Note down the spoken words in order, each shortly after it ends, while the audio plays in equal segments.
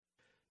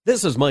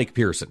This is Mike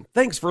Pearson.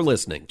 Thanks for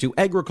listening to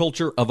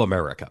Agriculture of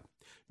America.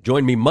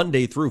 Join me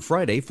Monday through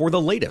Friday for the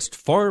latest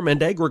farm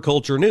and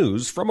agriculture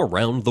news from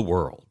around the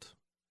world.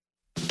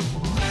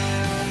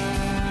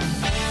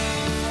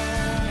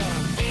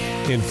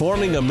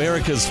 Informing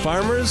America's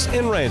farmers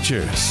and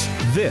ranchers.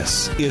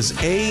 This is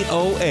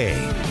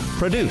AOA,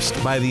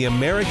 produced by the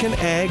American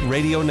Ag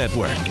Radio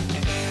Network.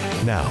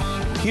 Now,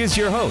 here's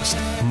your host,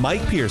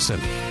 Mike Pearson.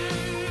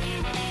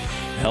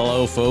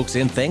 Hello, folks,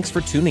 and thanks for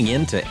tuning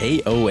in to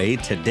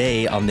AOA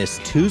today on this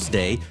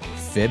Tuesday,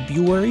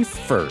 February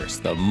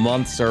 1st. The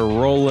months are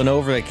rolling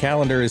over, the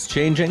calendar is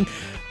changing,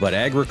 but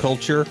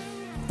agriculture,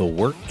 the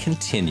work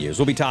continues.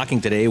 We'll be talking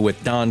today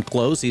with Don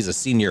Close. He's a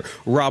senior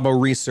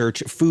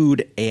RaboResearch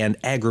food and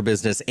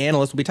agribusiness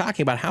analyst. We'll be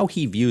talking about how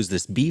he views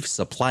this beef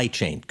supply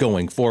chain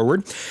going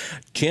forward.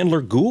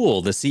 Chandler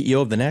Goule, the CEO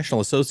of the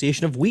National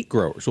Association of Wheat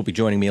Growers, will be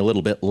joining me a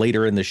little bit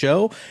later in the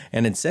show.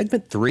 And in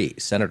segment 3,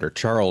 Senator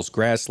Charles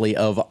Grassley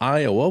of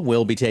Iowa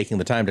will be taking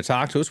the time to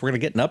talk to us. We're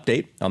going to get an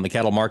update on the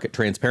cattle market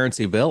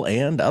transparency bill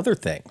and other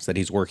things that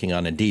he's working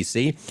on in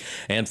D.C.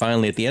 And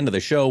finally, at the end of the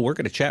show, we're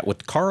going to chat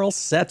with Karl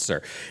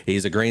Setzer.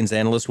 He's a grains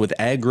analyst with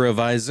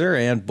AgriVisor,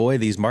 and boy,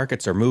 these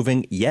markets are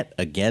moving yet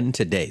again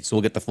today. So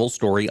we'll get the full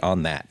story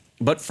on that.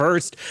 But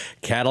first,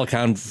 I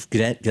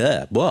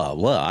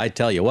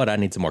tell you what, I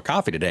need some more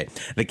coffee today.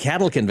 The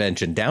cattle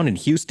convention down in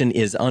Houston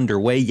is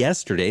underway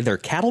yesterday. Their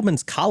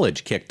Cattlemen's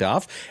College kicked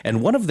off,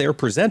 and one of their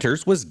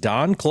presenters was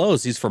Don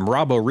Close. He's from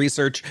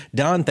RaboResearch.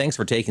 Don, thanks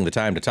for taking the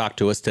time to talk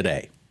to us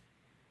today.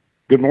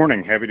 Good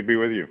morning. Happy to be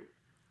with you.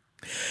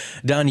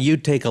 Don, you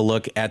take a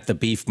look at the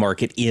beef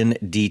market in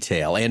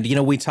detail. And,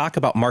 we talk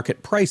about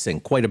market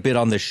pricing quite a bit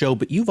on this show,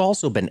 but you've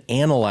also been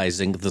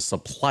analyzing the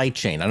supply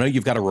chain. I know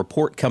you've got a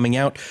report coming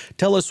out.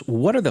 Tell us,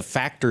 what are the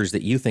factors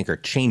that you think are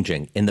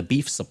changing in the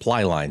beef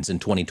supply lines in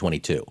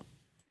 2022?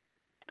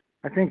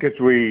 I think as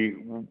we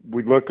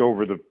look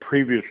over the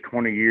previous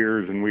 20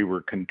 years, and we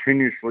were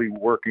continuously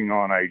working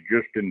on a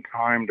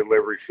just-in-time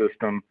delivery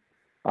system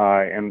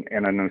and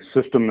a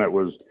system that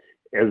was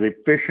as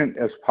efficient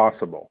as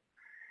possible.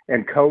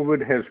 And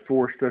COVID has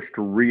forced us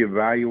to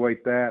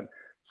reevaluate that.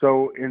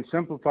 So in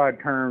simplified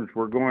terms,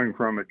 we're going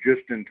from a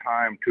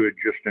just-in-time to a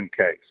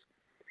just-in-case.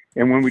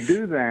 And when we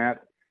do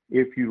that,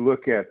 if you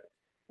look at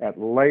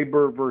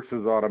labor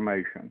versus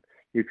automation,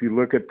 if you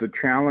look at the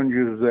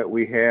challenges that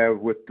we have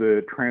with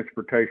the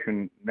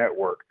transportation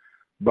network,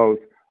 both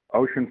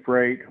ocean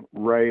freight,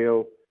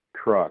 rail,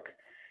 truck,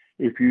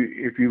 if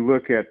you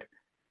look at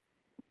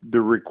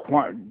the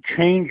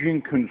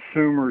changing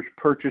consumers'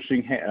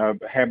 purchasing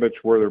habits,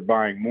 where they're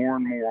buying more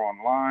and more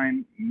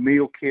online,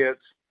 meal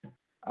kits,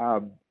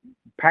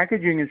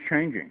 packaging is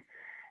changing,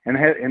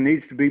 and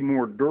needs to be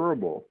more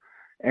durable,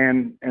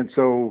 and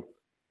so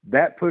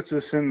that puts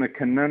us in the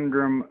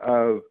conundrum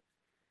of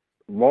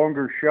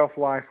longer shelf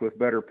life with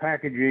better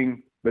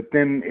packaging, but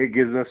then it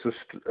gives us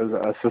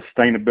a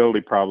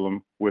sustainability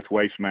problem with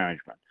waste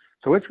management.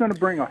 So it's going to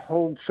bring a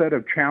whole set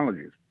of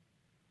challenges.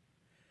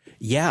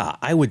 Yeah,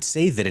 I would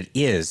say that it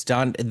is.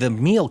 Don, the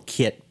meal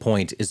kit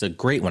point is a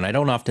great one. I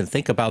don't often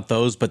think about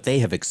those, but they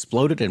have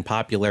exploded in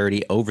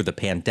popularity over the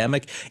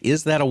pandemic.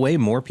 Is that a way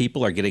more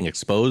people are getting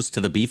exposed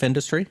to the beef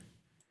industry?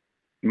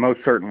 Most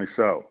certainly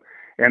so.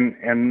 And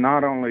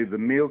not only the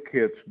meal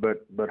kits,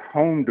 but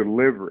home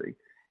delivery.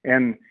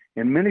 And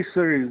in many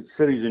cities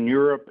in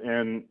Europe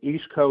and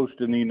East Coast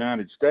in the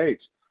United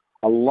States,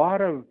 a lot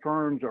of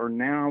firms are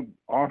now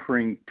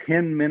offering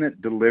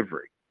 10-minute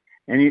delivery.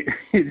 And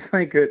you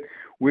think that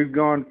we've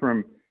gone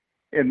from,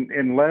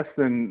 in less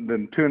than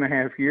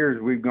 2.5 years,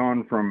 we've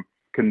gone from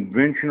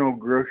conventional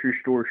grocery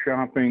store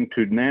shopping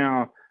to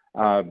now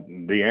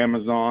the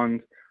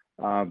Amazons,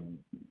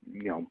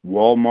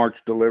 Walmart's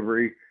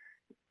delivery.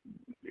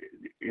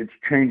 It's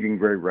changing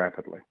very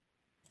rapidly.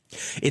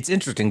 It's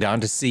interesting,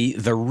 Don, to see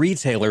the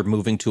retailer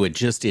moving to a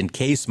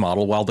just-in-case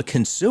model, while the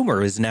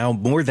consumer is now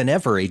more than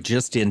ever a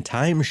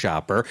just-in-time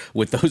shopper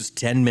with those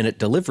 10-minute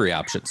delivery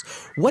options.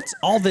 What's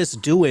all this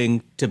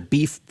doing to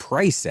beef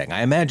pricing?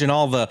 I imagine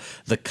all the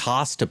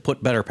costs to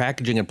put better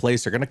packaging in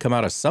place are going to come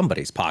out of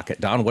somebody's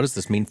pocket. Don, what does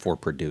this mean for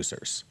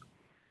producers?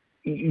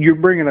 You're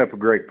bringing up a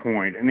great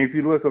point. And if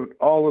you look at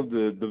all of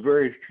the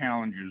various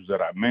challenges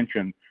that I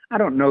mentioned, I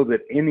don't know that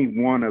any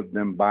one of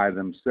them by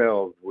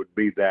themselves would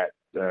be that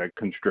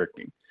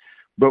constricting.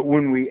 But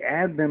when we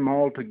add them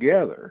all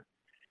together,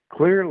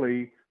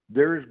 clearly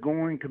there's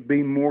going to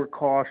be more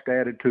cost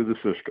added to the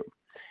system.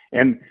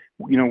 And,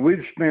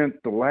 we've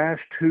spent the last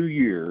 2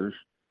 years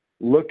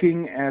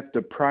looking at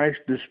the price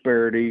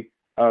disparity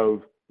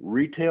of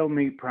retail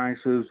meat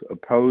prices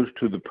opposed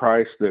to the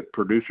price that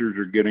producers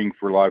are getting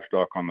for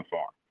livestock on the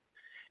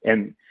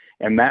farm.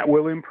 And that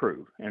will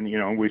improve. And,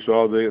 we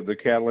saw the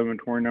cattle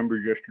inventory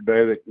numbers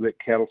yesterday that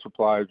cattle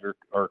supplies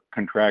are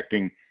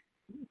contracting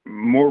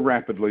more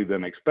rapidly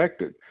than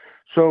expected.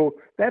 So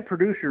that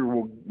producer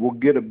will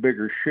get a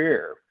bigger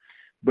share.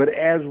 But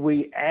as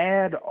we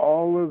add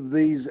all of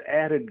these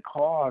added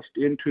costs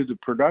into the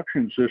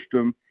production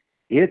system,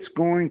 it's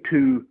going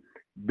to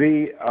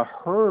be a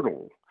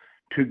hurdle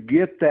to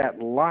get that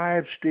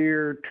live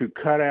steer to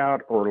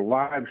cutout or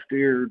live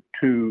steer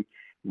to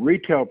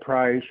retail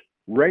price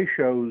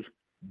ratios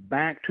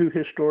back to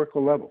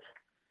historical levels.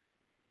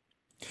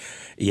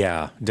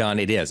 Yeah, Don,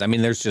 it is. I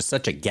mean, there's just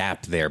such a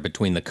gap there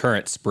between the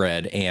current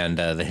spread and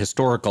the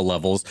historical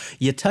levels.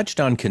 You touched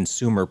on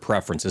consumer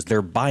preferences.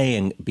 They're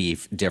buying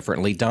beef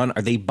differently. Don,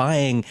 are they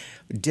buying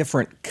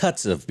different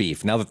cuts of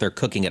beef now that they're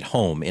cooking at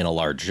home in a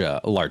large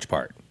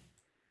part?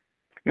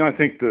 I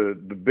think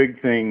the big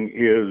thing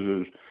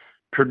is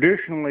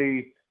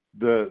traditionally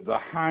the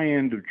high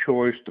end of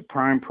choice, the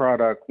prime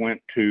product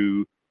went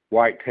to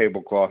white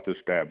tablecloth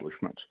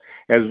establishments.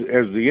 As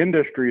the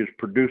industry is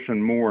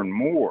producing more and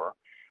more,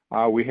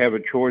 we have a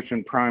choice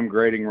in prime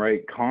grading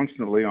rate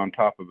constantly on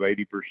top of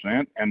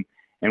 80%, and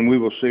we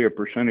will see a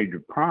percentage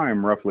of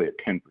prime roughly at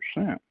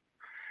 10%.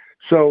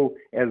 So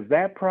as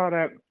that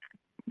product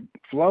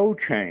flow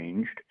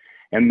changed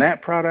and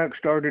that product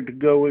started to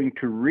go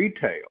into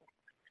retail,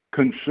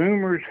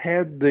 consumers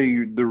had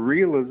the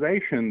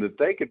realization that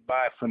they could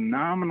buy a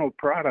phenomenal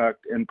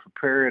product and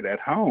prepare it at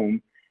home,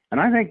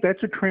 and I think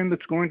that's a trend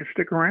that's going to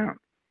stick around.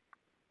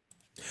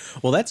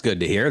 Well, that's good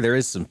to hear. There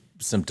is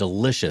some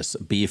delicious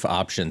beef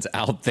options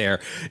out there.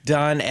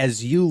 Don,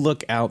 as you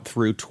look out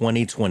through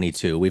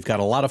 2022, we've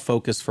got a lot of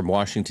focus from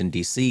Washington,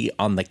 D.C.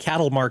 on the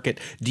cattle market.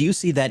 Do you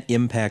see that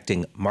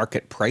impacting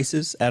market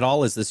prices at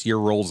all as this year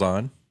rolls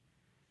on?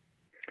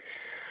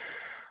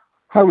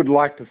 I would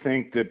like to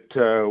think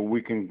that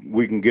we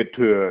can get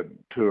to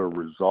a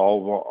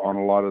resolve on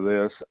a lot of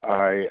this.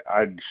 I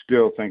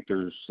still think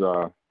there's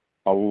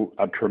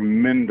a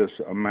tremendous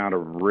amount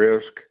of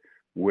risk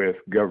with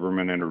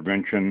government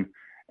intervention,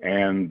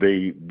 and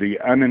the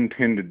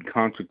unintended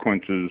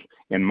consequences,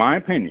 in my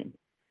opinion,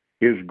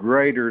 is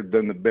greater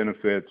than the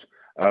benefits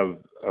of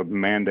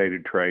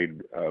mandated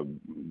trade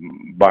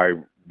by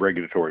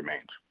regulatory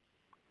means.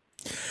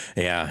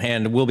 Yeah,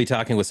 and we'll be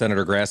talking with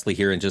Senator Grassley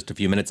here in just a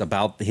few minutes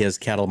about his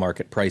cattle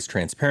market price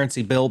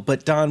transparency bill.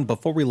 But Don,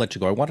 before we let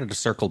you go, I wanted to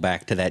circle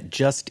back to that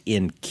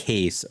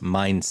just-in-case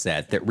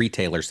mindset that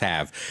retailers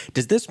have.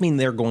 Does this mean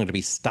they're going to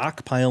be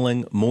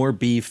stockpiling more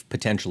beef,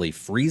 potentially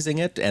freezing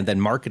it, and then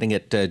marketing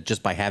it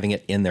just by having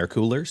it in their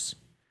coolers?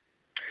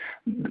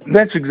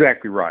 That's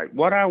exactly right.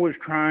 What I was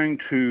trying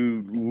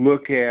to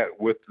look at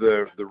with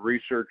the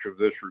research of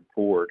this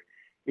report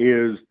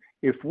is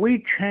if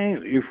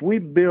we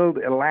build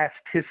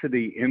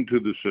elasticity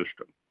into the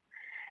system,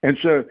 and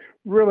so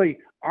really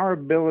our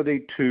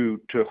ability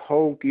to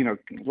hold,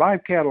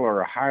 live cattle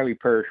are a highly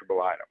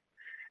perishable item,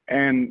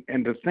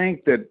 and to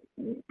think that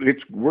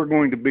we're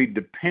going to be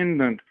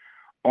dependent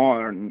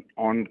on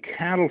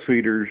cattle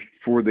feeders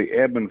for the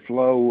ebb and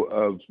flow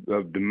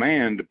of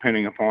demand,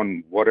 depending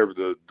upon whatever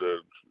the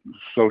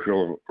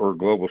social or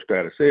global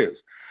status is.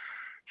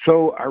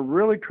 So I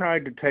really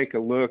tried to take a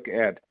look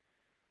at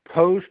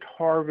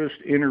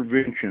post-harvest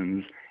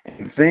interventions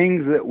and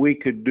things that we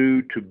could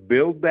do to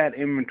build that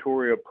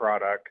inventory of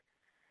product,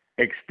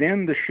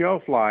 extend the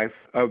shelf life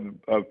of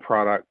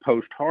product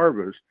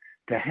post-harvest,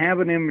 to have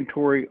an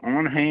inventory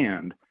on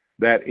hand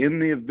that in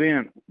the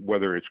event,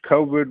 whether it's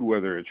COVID,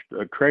 whether it's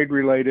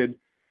trade-related,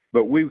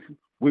 but we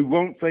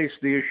won't face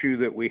the issue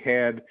that we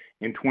had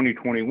in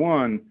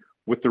 2021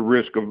 with the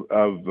risk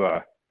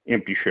of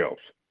empty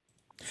shelves.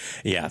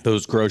 Yeah,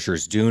 those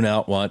grocers do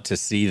not want to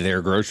see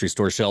their grocery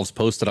store shelves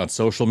posted on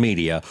social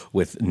media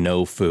with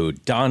no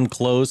food. Don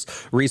Close,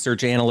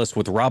 research analyst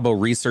with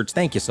RaboResearch,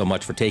 thank you so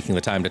much for taking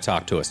the time to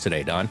talk to us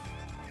today, Don.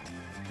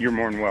 You're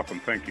more than welcome.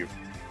 Thank you.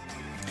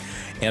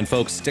 And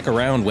folks, stick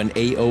around when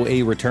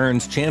AOA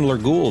returns. Chandler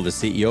Goule, the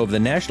CEO of the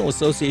National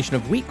Association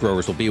of Wheat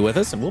Growers, will be with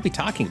us, and we'll be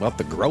talking about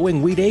the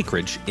growing wheat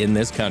acreage in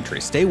this country.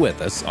 Stay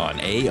with us on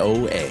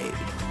AOA.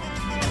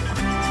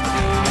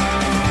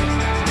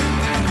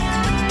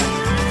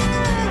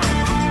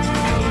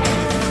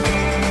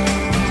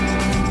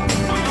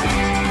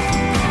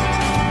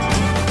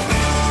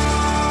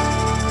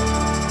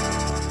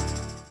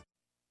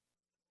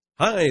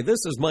 Hi,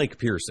 this is Mike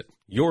Pearson.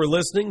 You're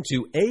listening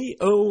to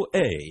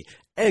AOA,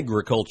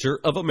 Agriculture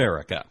of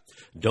America.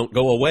 Don't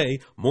go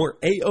away. More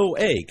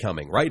AOA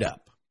coming right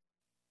up.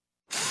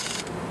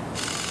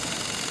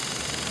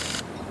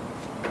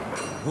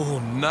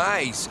 Oh,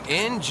 nice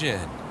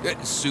engine.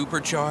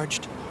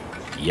 Supercharged?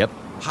 Yep.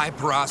 High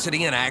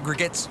porosity and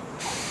aggregates?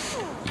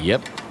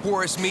 Yep.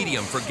 Porous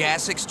medium for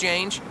gas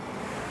exchange?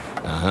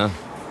 Uh-huh.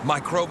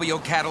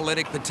 Microbial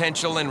catalytic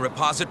potential and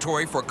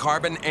repository for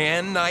carbon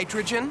and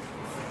nitrogen?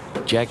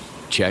 Check,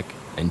 check,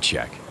 and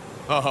check.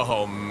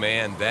 Oh,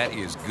 man, that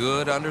is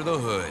good under the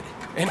hood.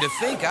 And to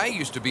think I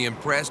used to be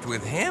impressed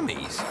with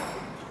Hemis.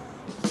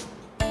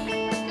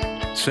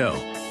 So,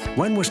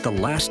 when was the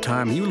last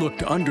time you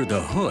looked under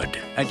the hood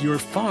at your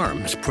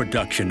farm's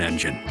production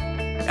engine?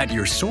 At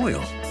your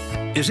soil?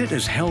 Is it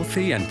as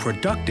healthy and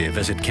productive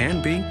as it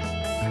can be?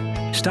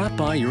 Stop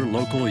by your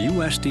local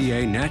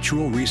USDA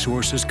Natural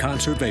Resources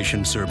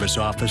Conservation Service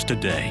office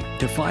today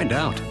to find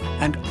out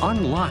and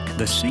unlock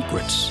the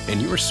secrets in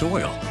your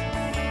soil.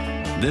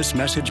 This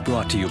message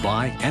brought to you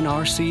by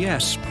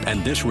NRCS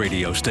and this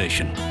radio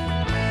station.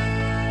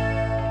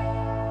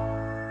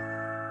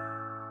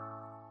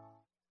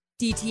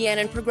 DTN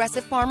and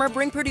Progressive Farmer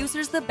bring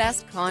producers the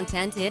best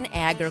content in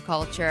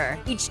agriculture.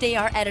 Each day,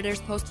 our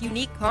editors post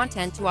unique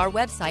content to our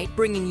website,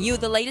 bringing you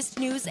the latest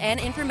news and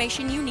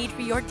information you need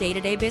for your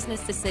day-to-day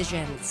business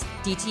decisions.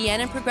 DTN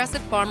and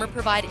Progressive Farmer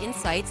provide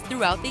insights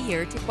throughout the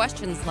year to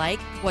questions like,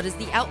 what is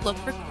the outlook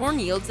for corn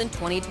yields in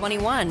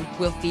 2021?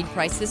 Will feed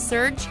prices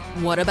surge?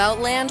 What about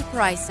land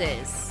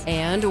prices?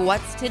 And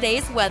what's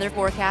today's weather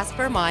forecast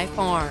for my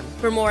farm?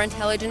 For more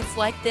intelligence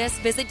like this,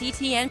 visit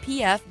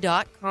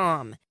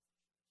dtnpf.com.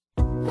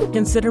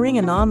 Considering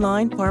an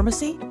online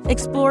pharmacy?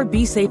 Explore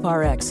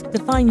BeSafeRx to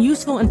find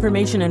useful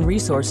information and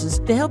resources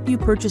to help you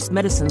purchase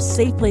medicines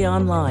safely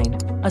online.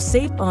 A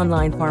safe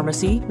online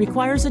pharmacy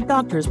requires a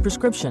doctor's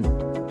prescription,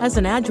 has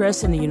an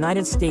address in the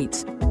United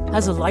States,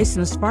 has a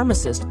licensed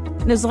pharmacist,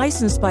 and is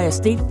licensed by a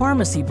state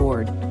pharmacy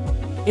board.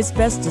 It's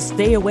best to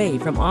stay away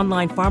from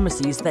online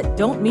pharmacies that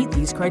don't meet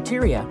these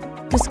criteria.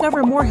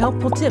 Discover more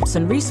helpful tips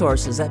and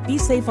resources at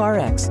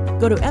BeSafeRx.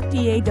 Go to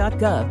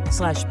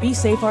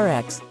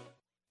fda.gov/BeSafeRx.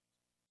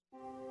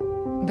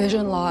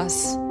 Vision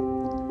loss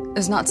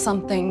is not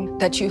something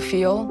that you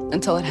feel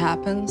until it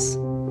happens.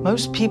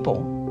 Most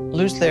people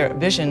lose their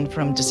vision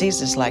from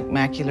diseases like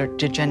macular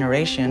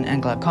degeneration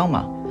and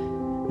glaucoma,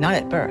 not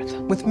at birth.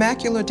 With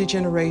macular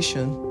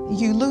degeneration,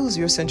 you lose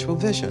your central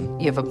vision.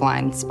 You have a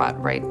blind spot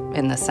right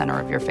in the center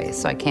of your face,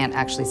 so I can't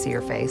actually see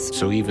your face.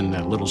 So even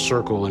that little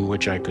circle in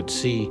which I could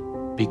see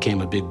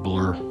became a big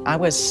blur. I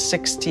was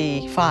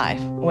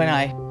 65 when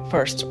I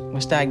first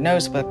was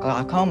diagnosed with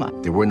glaucoma.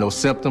 There were no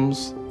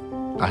symptoms.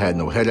 I had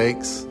no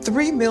headaches.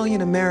 3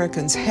 million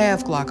Americans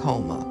have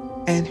glaucoma,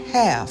 and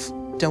half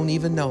don't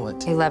even know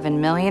it.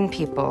 11 million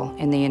people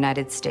in the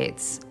United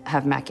States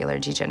have macular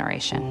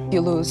degeneration.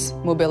 You lose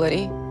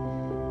mobility,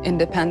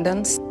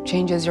 independence,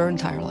 changes your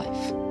entire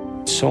life.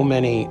 So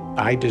many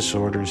eye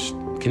disorders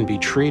can be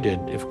treated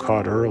if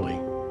caught early.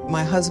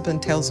 My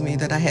husband tells me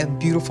that I have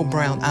beautiful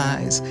brown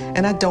eyes,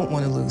 and I don't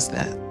want to lose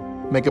that.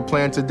 Make a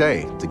plan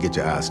today to get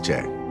your eyes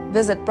checked.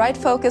 Visit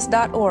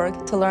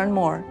brightfocus.org to learn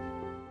more.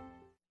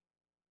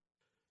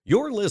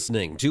 You're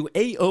listening to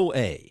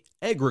AOA,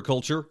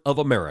 Agriculture of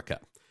America.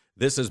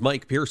 This is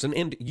Mike Pearson,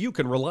 and you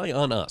can rely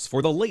on us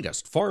for the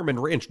latest farm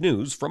and ranch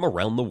news from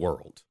around the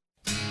world.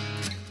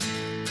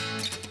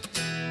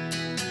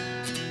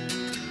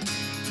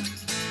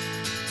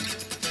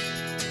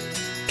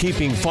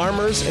 Keeping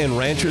farmers and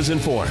ranchers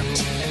informed.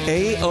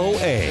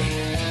 AOA.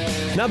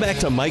 Now back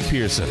to Mike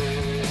Pearson.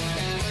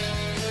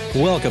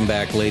 Welcome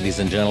back, ladies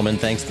and gentlemen.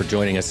 Thanks for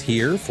joining us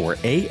here for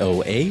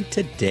AOA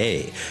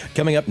Today.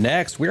 Coming up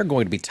next, we're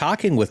going to be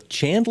talking with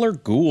Chandler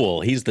Goule.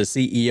 He's the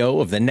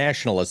CEO of the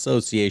National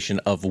Association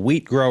of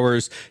Wheat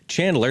Growers.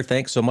 Chandler,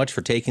 thanks so much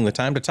for taking the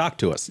time to talk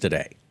to us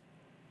today.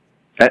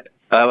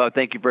 Well,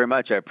 thank you very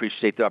much. I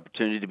appreciate the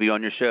opportunity to be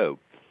on your show.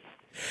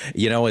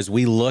 You know, as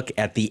we look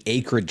at the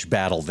acreage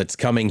battle that's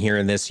coming here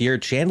in this year,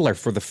 Chandler,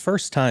 for the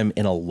first time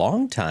in a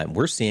long time,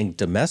 we're seeing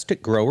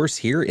domestic growers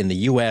here in the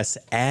U.S.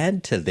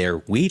 add to their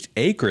wheat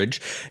acreage.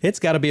 It's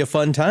got to be a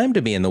fun time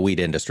to be in the wheat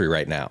industry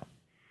right now.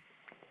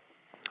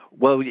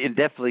 Well, it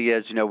definitely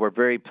is. You know, we're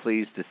very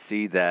pleased to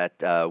see that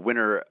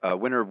winter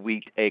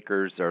wheat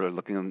acres are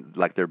looking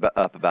like they're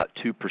up about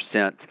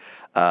 2%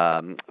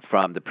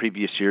 from the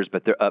previous years,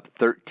 but they're up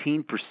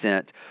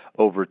 13%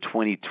 over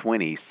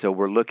 2020. So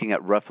we're looking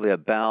at roughly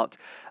about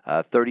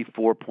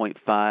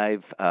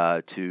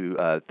 34.5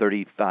 to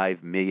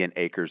 35 million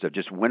acres of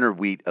just winter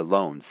wheat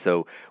alone.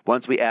 So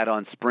once we add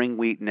on spring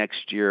wheat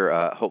next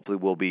year, hopefully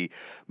we'll be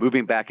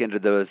moving back into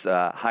those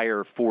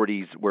higher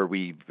 40s where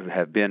we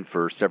have been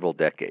for several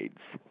decades.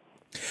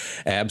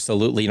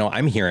 Absolutely. You know,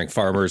 I'm hearing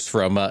farmers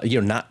from,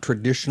 not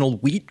traditional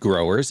wheat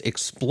growers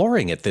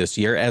exploring it this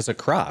year as a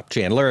crop.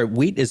 Chandler,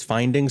 wheat is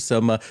finding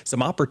some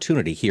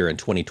opportunity here in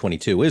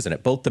 2022, isn't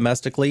it? Both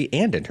domestically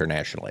and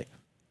internationally.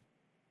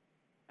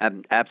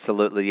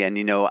 Absolutely. And,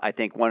 I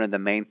think one of the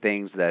main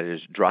things that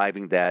is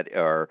driving that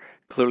are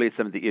clearly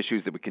some of the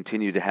issues that we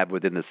continue to have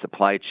within the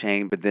supply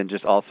chain, but then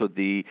just also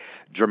the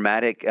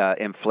dramatic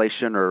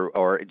inflation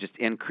or just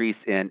increase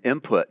in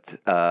input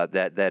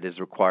that is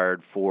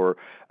required for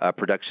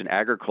production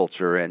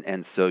agriculture.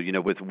 And so,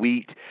 with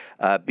wheat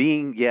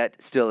being yet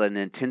still an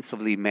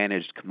intensively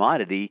managed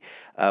commodity,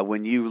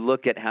 when you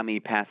look at how many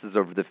passes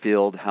over the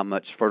field, how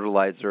much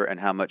fertilizer and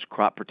how much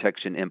crop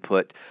protection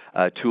input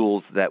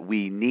tools that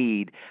we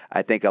need,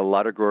 I think a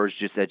lot of growers,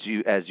 just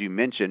as you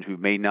mentioned, who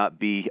may not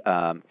be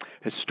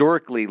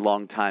historically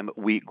long-time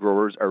wheat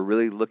growers, are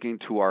really looking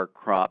to our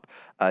crop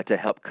to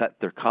help cut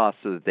their costs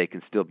so that they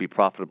can still be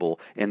profitable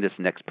in this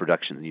next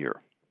production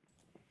year.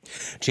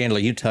 Chandler,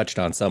 you touched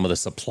on some of the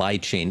supply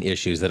chain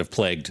issues that have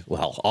plagued,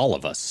 all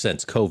of us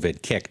since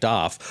COVID kicked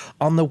off.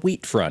 On the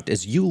wheat front,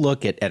 as you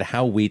look at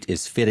how wheat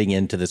is fitting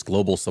into this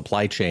global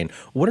supply chain,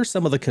 what are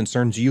some of the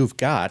concerns you've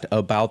got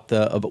about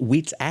the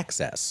wheat's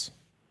access?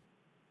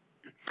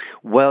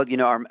 Well,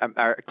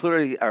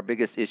 clearly our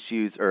biggest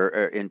issues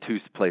are in two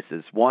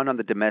places. One, on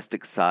the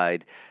domestic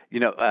side,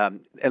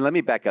 and let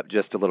me back up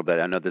just a little bit.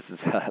 I know this is,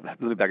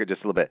 let me back up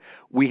just a little bit.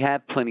 We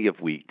have plenty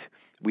of wheat.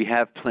 We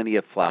have plenty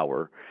of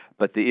flour.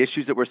 But the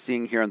issues that we're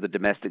seeing here on the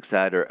domestic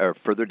side are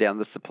further down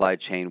the supply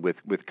chain with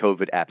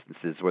COVID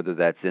absences, whether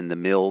that's in the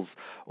mills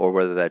or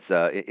whether that's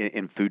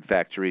in food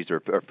factories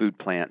or food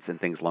plants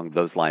and things along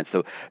those lines.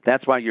 So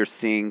that's why you're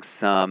seeing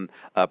some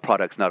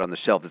products not on the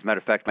shelf. As a matter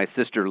of fact, my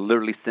sister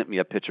literally sent me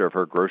a picture of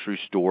her grocery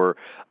store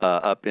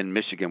up in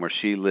Michigan where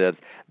she lives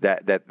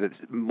that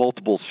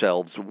multiple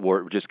shelves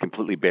were just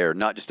completely bare,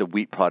 not just of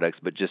wheat products,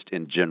 but just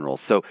in general.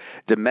 So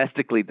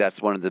domestically,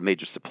 that's one of the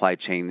major supply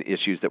chain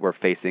issues that we're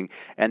facing.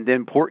 And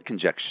then port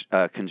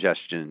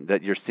congestion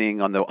that you're seeing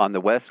on the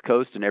West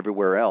Coast and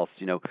everywhere else.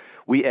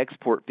 We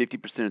export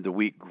 50% of the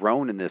wheat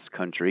grown in this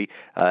country,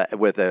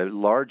 with a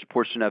large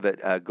portion of it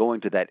going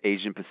to that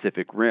Asian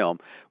Pacific realm.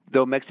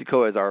 Though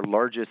Mexico is our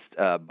largest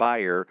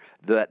buyer,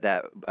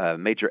 that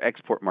major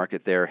export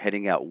market there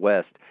heading out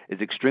west is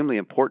extremely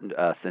important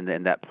to us, and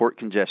that port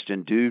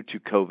congestion due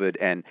to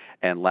COVID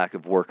and lack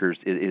of workers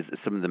is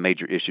some of the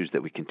major issues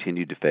that we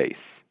continue to face.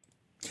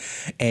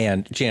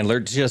 And Chandler,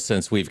 just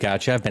since we've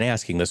got you, I've been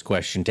asking this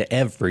question to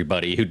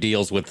everybody who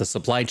deals with the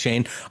supply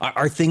chain.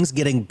 Are things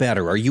getting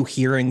better? Are you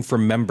hearing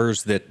from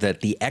members that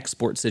the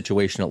export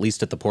situation, at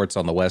least at the ports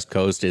on the West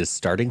Coast, is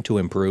starting to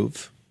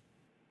improve?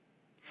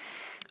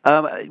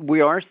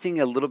 We are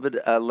seeing a little bit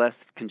less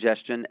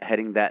congestion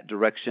heading that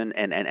direction,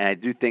 and I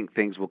do think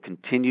things will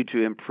continue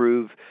to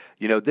improve.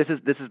 This is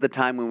the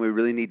time when we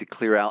really need to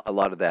clear out a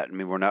lot of that. I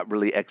mean, we're not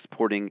really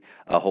exporting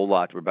a whole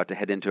lot. We're about to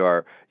head into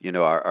our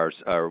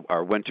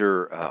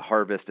winter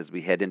harvest as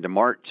we head into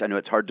March. I know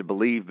it's hard to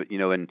believe, but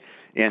in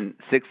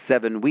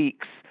 6-7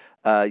 weeks,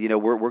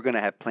 we're going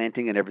to have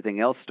planting and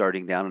everything else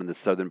starting down in the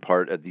southern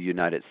part of the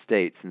United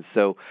States. And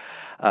so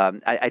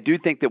I do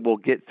think that we'll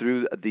get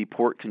through the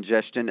port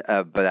congestion,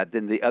 but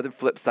then the other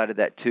flip side of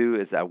that, too,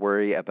 is I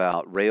worry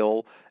about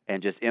rail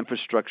and just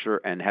infrastructure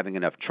and having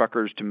enough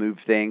truckers to move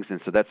things.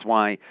 And so that's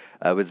why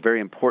it was very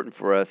important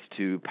for us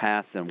to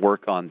pass and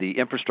work on the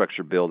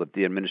infrastructure bill that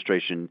the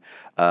administration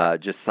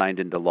just signed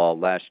into law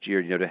last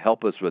year, to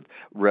help us with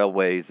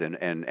railways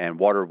and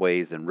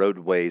waterways and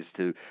roadways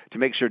to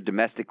make sure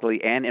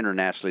domestically and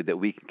internationally that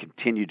we can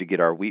continue to get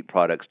our wheat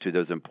products to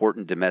those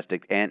important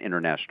domestic and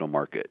international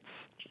markets.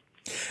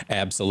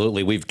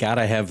 Absolutely. We've got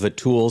to have the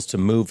tools to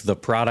move the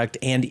product.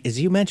 And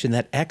as you mentioned,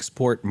 that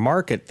export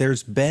market,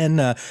 there's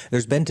been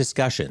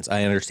discussions,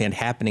 I understand,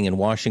 happening in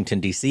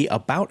Washington, D.C.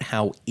 about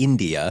how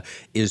India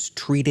is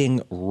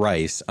treating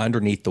rice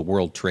underneath the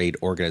World Trade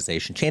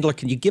Organization. Chandler,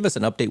 can you give us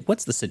an update?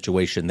 What's the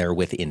situation there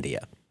with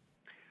India?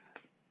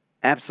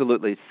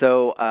 Absolutely.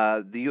 So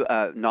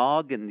the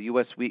NOG and the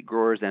U.S. wheat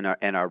growers and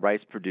our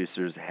rice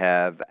producers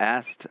have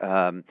asked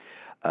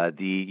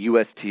the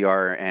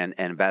USTR and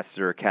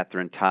Ambassador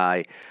Catherine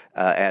Tai,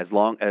 as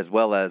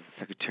well as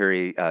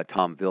Secretary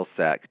Tom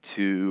Vilsack,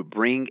 to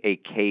bring a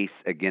case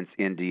against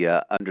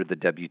India under the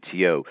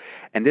WTO.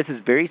 And this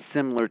is very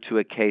similar to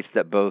a case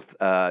that both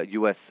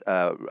U.S.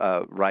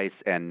 Rice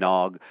and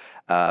NOG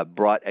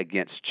brought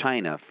against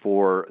China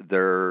for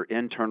their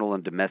internal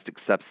and domestic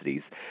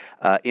subsidies.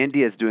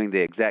 India is doing the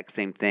exact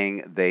same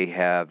thing. They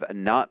have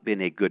not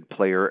been a good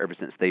player ever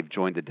since they've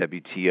joined the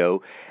WTO,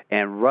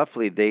 and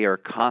roughly they are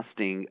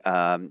costing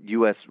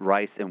U.S.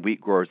 rice and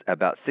wheat growers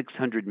about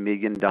 $600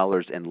 million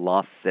in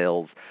lost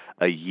sales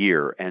a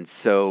year. And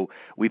so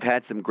we've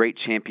had some great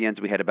champions.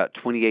 We had about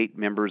 28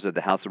 members of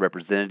the House of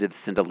Representatives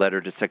send a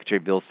letter to Secretary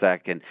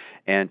Vilsack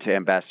and to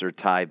Ambassador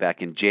Tai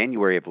back in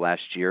January of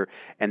last year.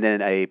 And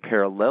then a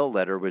parallel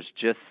letter was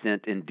just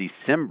sent in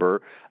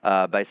December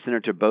by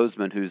Senator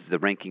Bozeman, who's the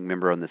ranking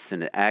member on the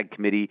Senate Ag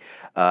Committee,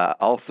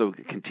 also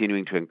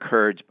continuing to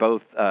encourage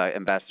both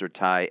Ambassador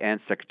Tai and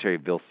Secretary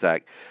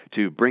Vilsack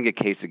to bring a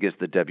case against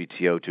the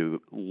WTO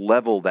to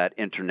level that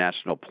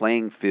international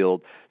playing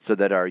field so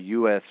that our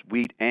U.S.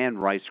 wheat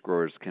and rice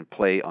growers can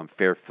play on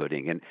fair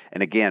footing.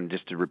 And again,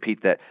 just to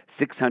repeat that,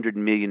 $600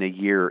 million a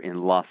year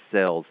in lost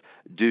sales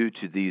due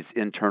to these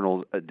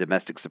internal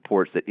domestic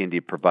supports that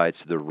India provides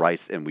to the rice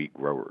and wheat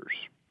growers.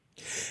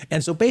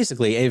 And so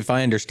basically, if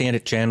I understand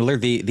it, Chandler,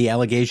 the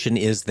allegation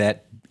is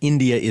that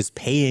India is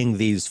paying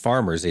these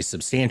farmers a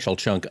substantial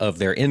chunk of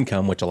their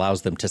income, which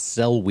allows them to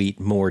sell wheat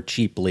more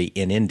cheaply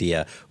in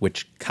India,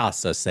 which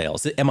costs us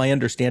sales. Am I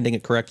understanding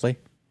it correctly?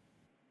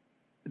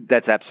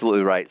 That's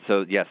absolutely right.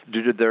 So, yes,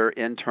 due to their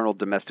internal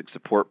domestic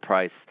support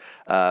price,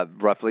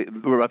 roughly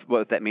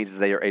what that means is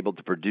they are able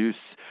to produce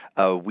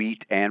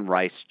wheat and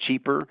rice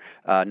cheaper,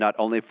 not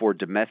only for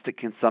domestic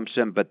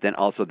consumption, but then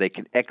also they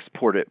can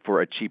export it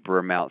for a cheaper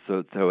amount.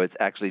 So it's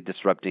actually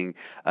disrupting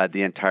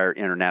the entire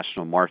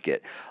international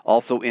market.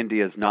 Also,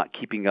 India is not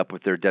keeping up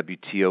with their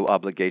WTO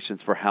obligations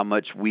for how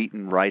much wheat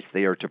and rice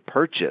they are to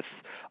purchase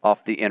off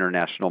the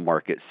international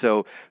market.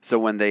 So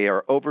when they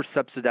are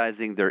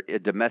over-subsidizing their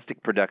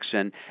domestic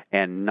production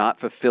and not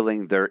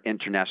fulfilling their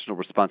international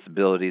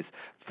responsibilities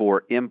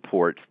for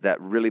imports, that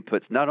really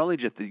puts not only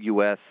just the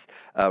U.S.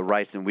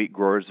 Rice and wheat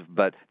growers,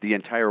 but the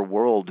entire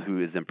world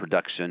who is in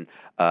production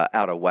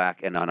out of whack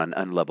and on an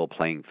unlevel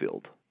playing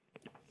field.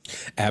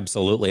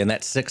 Absolutely. And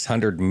that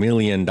 $600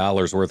 million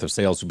worth of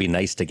sales would be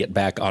nice to get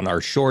back on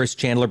our shores,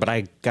 Chandler, but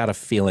I got a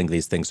feeling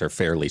these things are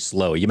fairly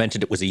slow. You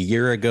mentioned it was a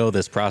year ago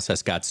this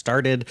process got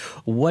started.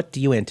 What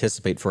do you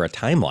anticipate for a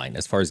timeline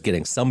as far as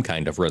getting some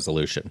kind of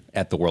resolution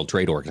at the World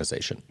Trade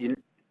Organization?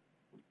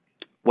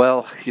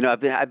 Well,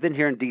 I've been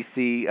here in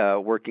D.C.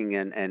 Working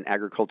in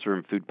agriculture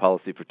and food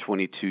policy for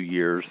 22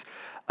 years.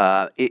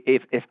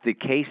 If the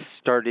case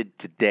started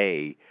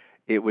today,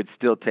 it would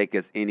still take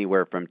us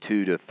anywhere from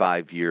 2 to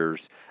 5 years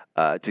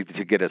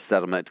to get a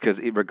settlement, because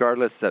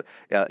regardless of,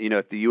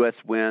 if the U.S.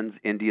 wins,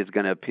 India is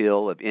going to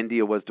appeal. If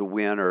India was to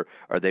win or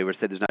they were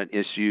said there's not an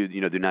issue, the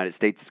United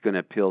States is going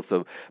to appeal. So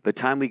by the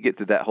time we get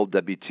through that whole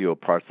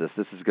WTO process,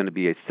 this is going to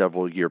be a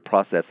several-year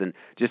process. And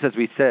just as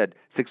we said,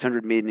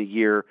 $600 million a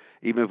year,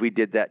 even if we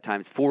did that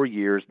times 4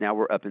 years, now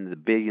we're up into the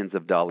billions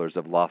of dollars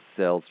of lost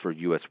sales for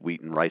U.S.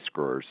 wheat and rice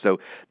growers. So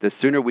the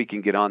sooner we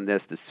can get on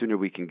this, the sooner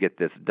we can get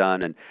this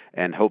done,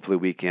 and hopefully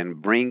we can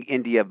bring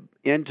India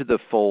into the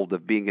fold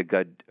of being a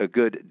good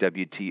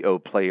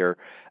WTO player.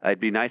 It'd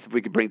be nice if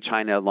we could bring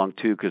China along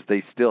too, because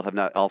they still have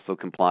not also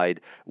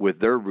complied with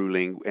their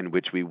ruling, in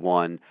which we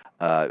won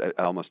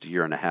almost a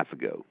year and a half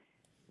ago.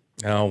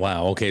 Oh,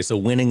 wow. Okay, so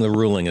winning the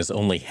ruling is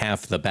only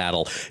half the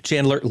battle.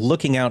 Chandler,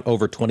 looking out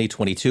over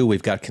 2022,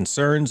 we've got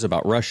concerns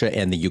about Russia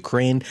and the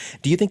Ukraine.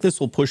 Do you think this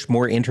will push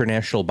more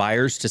international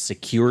buyers to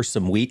secure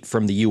some wheat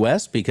from the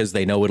U.S. because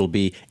they know it'll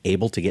be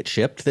able to get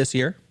shipped this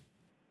year?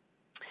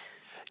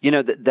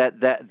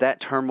 That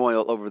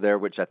turmoil over there,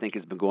 which I think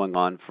has been going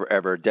on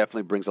forever,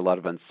 definitely brings a lot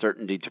of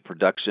uncertainty to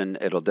production.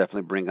 It'll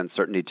definitely bring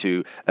uncertainty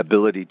to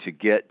ability to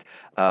get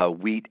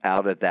wheat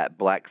out of that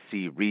Black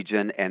Sea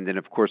region. And then,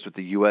 of course, with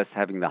the U.S.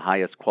 having the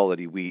highest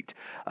quality wheat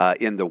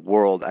in the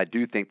world, I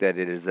do think that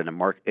it is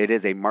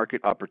a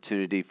market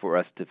opportunity for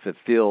us to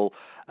fulfill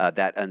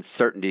that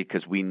uncertainty,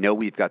 because we know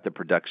we've got the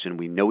production,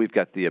 we know we've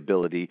got the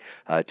ability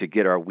to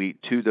get our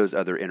wheat to those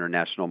other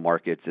international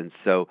markets. And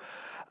so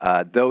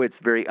though it's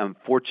very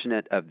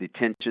unfortunate of the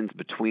tensions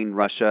between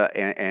Russia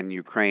and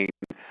Ukraine,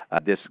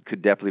 this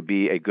could definitely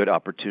be a good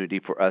opportunity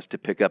for us to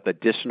pick up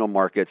additional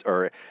markets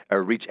or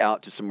reach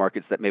out to some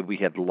markets that maybe we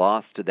had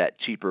lost to that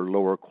cheaper,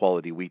 lower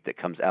quality wheat that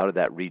comes out of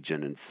that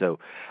region. And so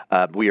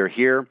we are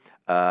here.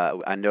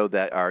 I know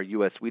that our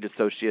U.S. Wheat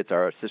Associates,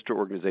 our sister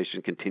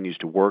organization, continues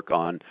to work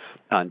on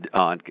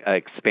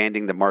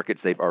expanding the markets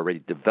they've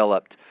already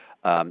developed.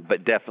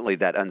 But definitely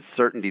that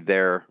uncertainty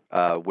there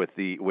with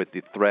the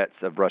threats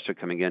of Russia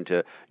coming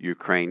into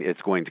Ukraine,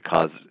 it's going to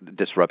cause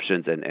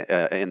disruptions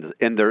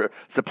in their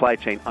supply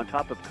chain on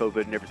top of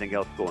COVID and everything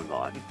else going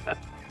on.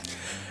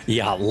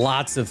 Yeah,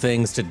 lots of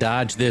things to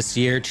dodge this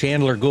year.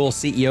 Chandler Goule,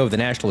 CEO of the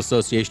National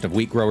Association of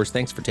Wheat Growers,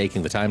 thanks for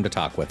taking the time to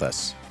talk with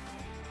us.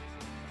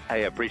 I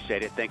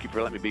appreciate it. Thank you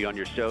for letting me be on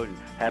your show, and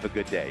have a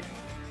good day.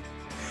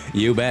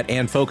 You bet.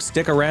 And folks,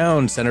 stick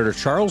around. Senator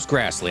Charles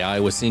Grassley,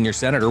 Iowa Senior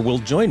Senator, will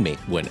join me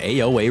when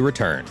AOA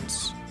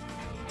returns.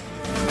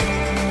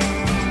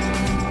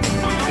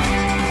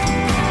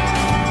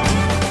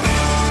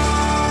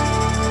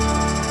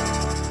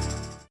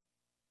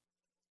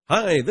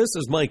 Hi, this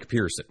is Mike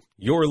Pearson.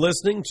 You're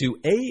listening to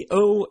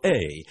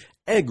AOA,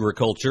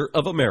 Agriculture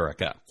of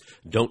America.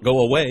 Don't go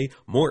away.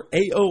 More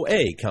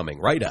AOA coming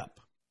right up.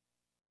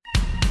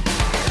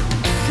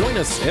 Join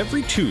us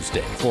every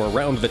Tuesday for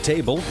Around the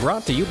Table,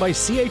 brought to you by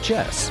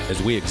CHS, as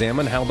we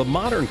examine how the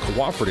modern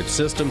cooperative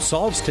system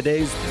solves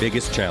today's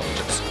biggest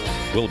challenges.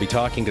 We'll be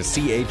talking to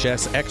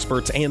CHS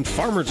experts and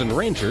farmers and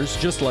ranchers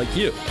just like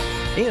you.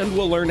 And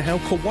we'll learn how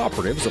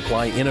cooperatives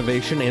apply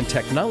innovation and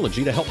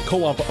technology to help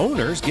co-op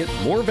owners get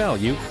more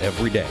value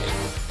every day.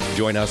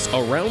 Join us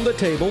Around the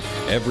Table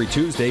every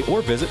Tuesday,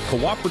 or visit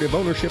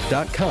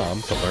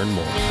cooperativeownership.com to learn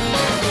more.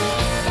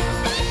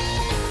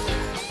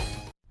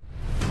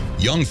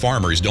 Young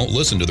farmers don't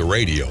listen to the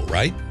radio,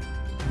 right?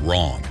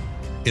 Wrong.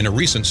 In a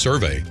recent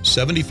survey,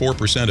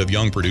 74% of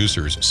young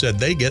producers said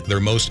they get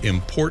their most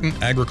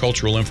important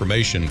agricultural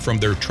information from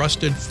their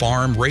trusted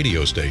farm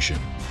radio station.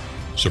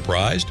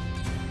 Surprised?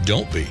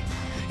 Don't be.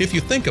 If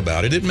you think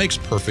about it, it makes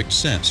perfect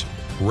sense.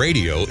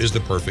 Radio is the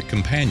perfect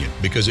companion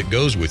because it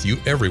goes with you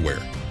everywhere.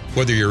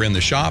 Whether you're in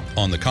the shop,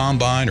 on the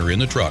combine, or in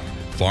the truck,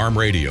 farm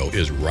radio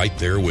is right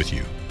there with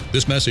you.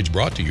 This message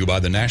brought to you by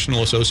the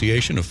National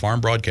Association of Farm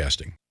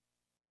Broadcasting.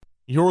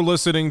 You're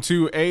listening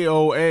to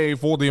AOA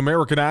for the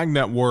American Ag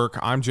Network.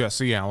 I'm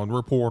Jesse Allen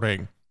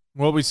reporting.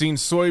 Well, we've seen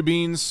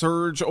soybeans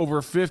surge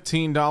over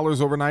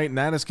 $15 overnight, and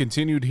that has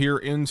continued here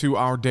into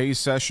our day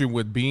session,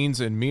 with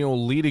beans and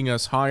meal leading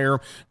us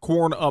higher.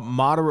 Corn up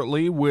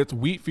moderately, with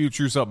wheat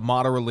futures up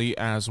moderately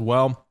as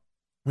well.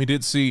 We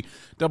did see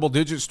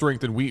double-digit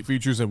strength in wheat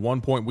futures. At one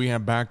point, we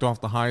have backed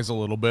off the highs a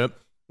little bit.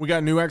 We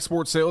got new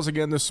export sales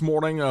again this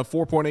morning,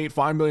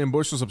 4.85 million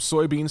bushels of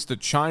soybeans to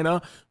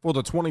China for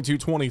the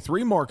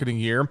 22-23 marketing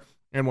year,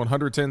 and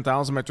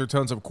 110,000 metric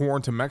tons of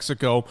corn to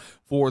Mexico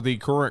for the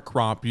current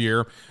crop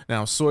year.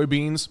 Now,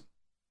 soybeans,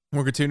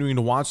 we're continuing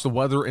to watch the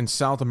weather in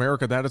South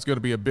America. That is going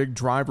to be a big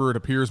driver, it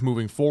appears,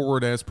 moving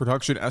forward as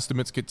production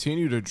estimates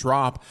continue to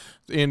drop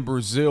in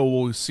Brazil.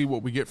 We'll see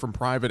what we get from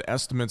private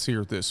estimates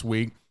here this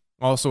week.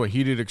 Also, a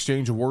heated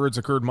exchange of words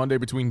occurred Monday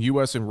between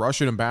U.S. and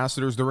Russian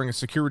ambassadors during a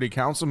Security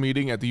Council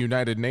meeting at the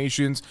United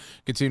Nations,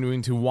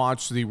 continuing to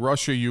watch the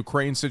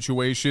Russia-Ukraine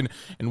situation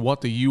and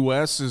what the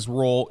U.S.'s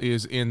role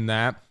is in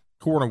that.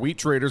 Corn and wheat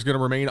traders going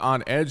to remain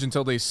on edge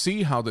until they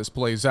see how this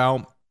plays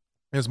out,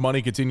 as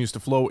money continues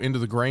to flow into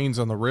the grains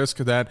on the risk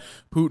that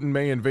Putin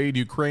may invade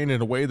Ukraine in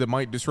a way that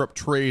might disrupt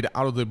trade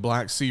out of the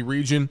Black Sea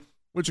region,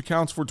 which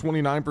accounts for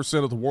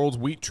 29% of the world's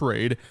wheat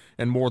trade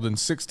and more than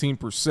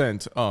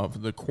 16%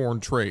 of the corn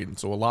trade.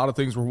 So a lot of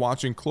things we're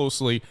watching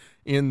closely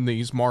in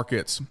these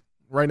markets.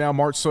 Right now,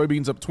 March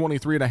soybeans up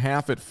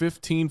 23.5 at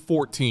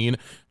 15.14.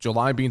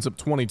 July beans up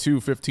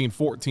 22,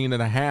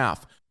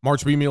 15.14.5.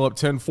 March bean meal up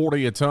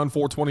 10.40 a ton,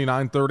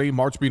 429.30.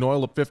 March bean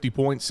oil up 50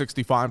 points,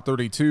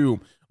 65.32.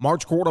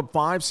 March quart up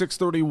 5,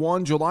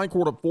 6.31. July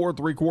quart up 4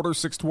 3/4,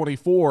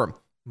 6.24.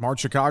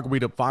 March Chicago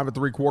wheat up 5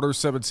 3/4,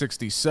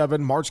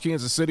 7.67. March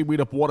Kansas City wheat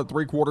up 1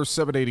 3/4,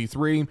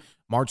 7.83.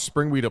 March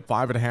spring wheat up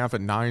 5.5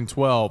 at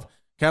 9.12.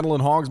 Cattle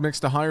and hogs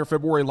mixed to higher.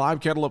 February live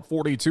cattle up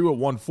 42 at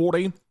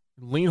 140.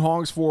 Lean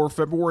hogs for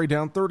February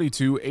down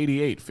 32,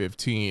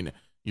 88.15.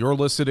 You're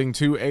listening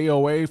to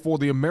AOA for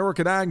the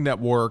American Ag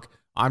Network.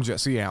 I'm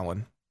Jesse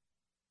Allen.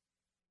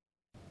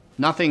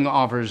 Nothing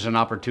offers an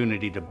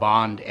opportunity to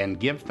bond and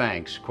give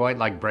thanks quite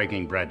like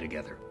breaking bread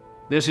together.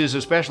 This is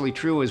especially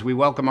true as we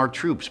welcome our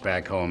troops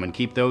back home and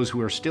keep those who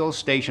are still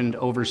stationed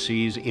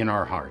overseas in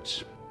our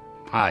hearts.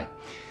 Hi,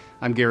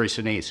 I'm Gary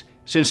Sinise.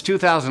 Since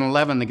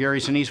 2011, the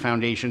Gary Sinise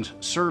Foundation's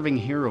Serving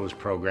Heroes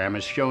program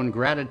has shown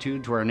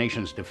gratitude to our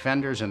nation's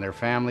defenders and their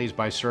families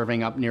by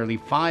serving up nearly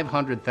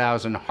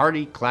 500,000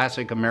 hearty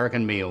classic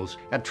American meals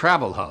at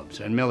travel hubs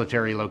and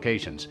military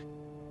locations.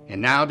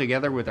 And now,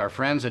 together with our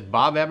friends at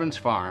Bob Evans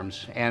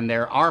Farms and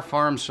their Our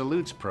Farm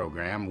Salutes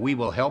program, we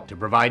will help to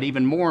provide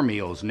even more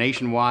meals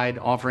nationwide,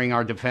 offering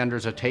our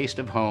defenders a taste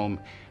of home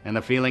and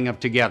a feeling of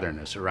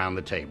togetherness around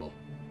the table.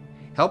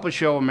 Help us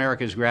show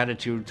America's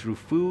gratitude through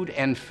food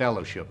and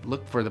fellowship.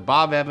 Look for the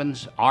Bob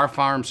Evans Our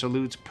Farm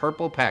Salutes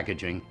purple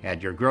packaging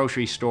at your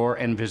grocery store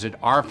and visit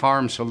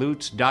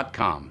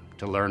ourfarmsalutes.com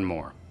to learn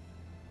more.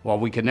 While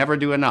we can never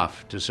do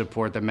enough to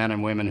support the men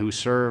and women who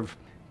serve,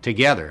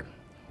 together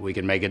we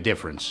can make a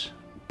difference,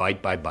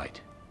 bite by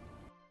bite.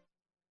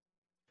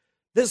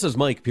 This is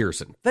Mike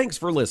Pearson. Thanks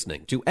for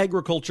listening to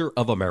Agriculture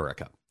of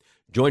America.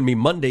 Join me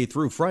Monday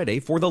through Friday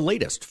for the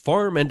latest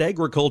farm and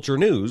agriculture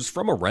news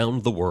from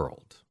around the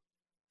world.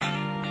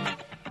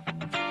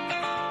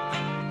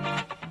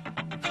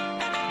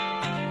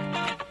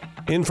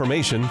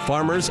 Information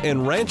farmers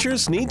and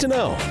ranchers need to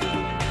know.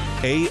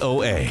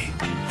 AOA.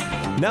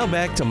 Now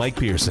back to Mike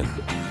Pearson.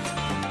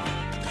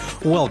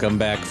 Welcome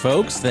back,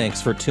 folks.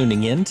 Thanks for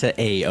tuning in to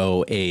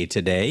AOA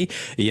today.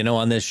 You know,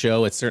 on this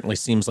show, it certainly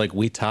seems like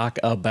we talk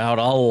about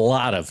a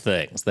lot of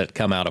things that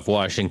come out of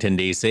Washington,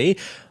 D.C.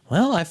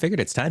 Well, I figured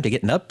it's time to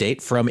get an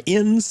update from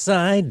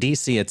inside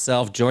D.C.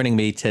 itself. Joining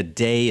me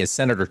today is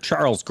Senator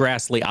Charles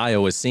Grassley,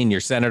 Iowa's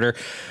senior senator.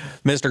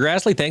 Mr.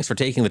 Grassley, thanks for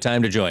taking the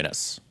time to join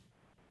us.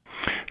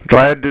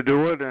 Glad to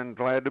do it, and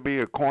glad to be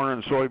a corn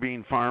and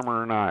soybean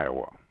farmer in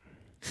Iowa.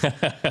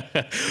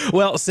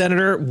 Well,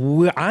 Senator,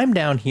 I'm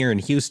down here in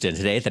Houston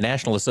today at the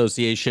National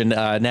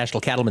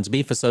Cattlemen's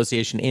Beef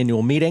Association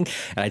annual meeting.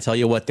 And I tell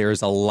you what,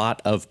 there's a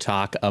lot of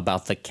talk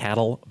about the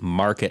cattle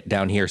market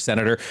down here.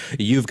 Senator,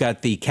 you've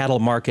got the cattle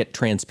market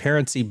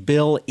transparency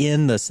bill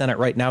in the Senate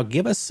right now.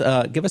 Give us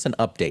an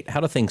update.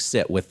 How do things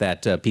sit with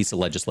that piece of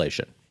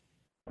legislation?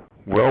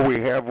 Well, we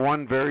have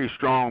one very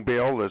strong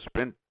bill that's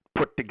been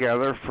put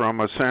together from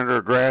a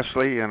Senator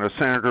Grassley and a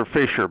Senator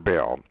Fisher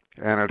bill.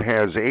 And it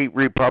has 8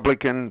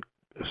 Republican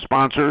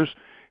sponsors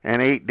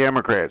and 8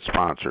 Democrat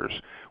sponsors.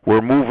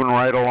 We're moving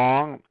right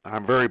along.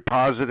 I'm very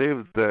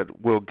positive that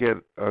we'll get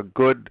a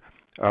good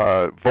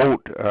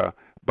vote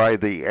by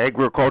the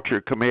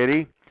Agriculture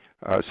Committee.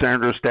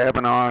 Senator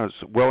Stabenow is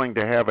willing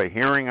to have a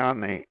hearing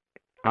on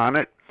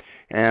it,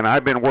 and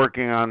I've been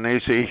working on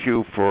this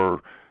issue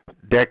for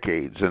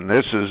decades, and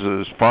this is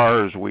as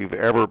far as we've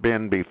ever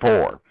been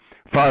before.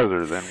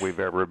 Farther than we've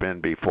ever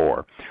been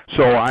before.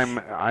 So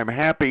I'm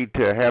happy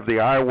to have the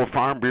Iowa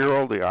Farm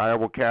Bureau, the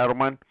Iowa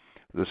Cattlemen,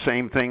 the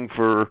same thing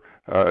for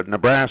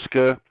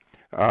Nebraska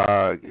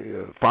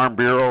Farm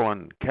Bureau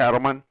and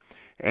Cattlemen,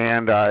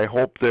 and I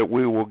hope that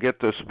we will get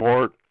the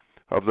support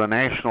of the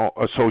National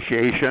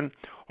Association,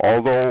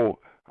 although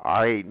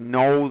I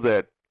know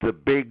that the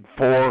big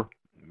 4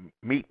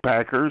 meat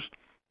packers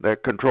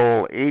that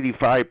control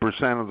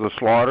 85% of the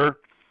slaughter,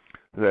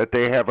 that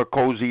they have a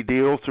cozy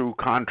deal through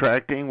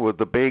contracting with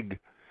the big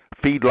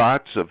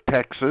feedlots of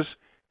Texas,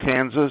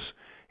 Kansas,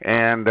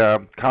 and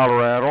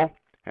Colorado.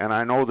 And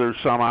I know there's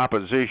some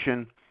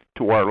opposition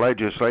to our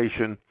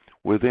legislation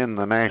within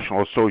the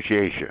National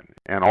Association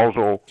and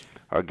also,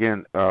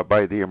 again,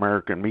 by the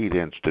American Meat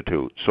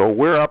Institute. So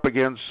we're up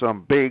against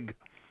some big,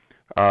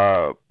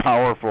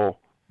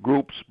 powerful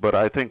groups, but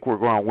I think we're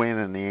going to win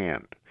in the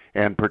end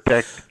and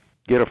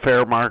get a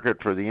fair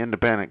market for the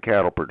independent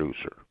cattle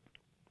producer.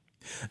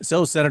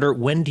 So, Senator,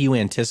 when do you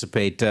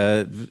anticipate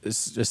Senator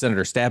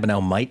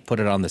Stabenow might put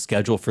it on the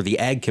schedule for the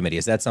Ag Committee?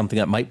 Is that something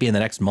that might be in the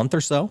next month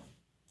or so?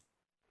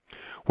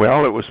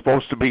 Well, it was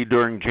supposed to be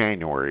during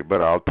January,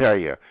 but I'll tell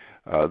you,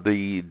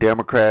 the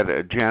Democrat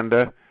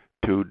agenda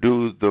to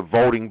do the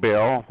voting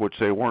bill, which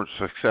they weren't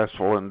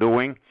successful in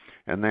doing,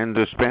 and then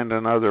to spend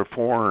another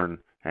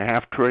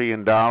 $4.5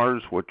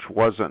 trillion, which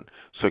wasn't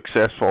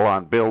successful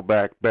on Build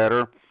Back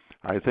Better.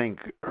 I think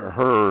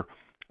her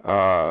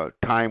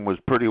time was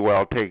pretty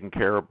well taken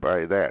care of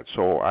by that.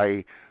 So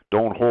I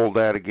don't hold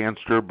that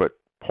against her, but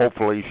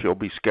hopefully she'll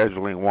be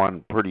scheduling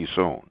one pretty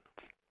soon.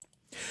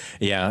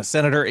 Yeah,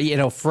 Senator,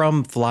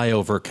 from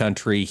flyover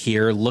country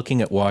here,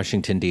 looking at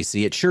Washington,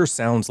 D.C., it sure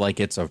sounds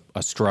like it's a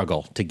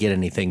struggle to get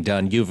anything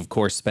done. You've, of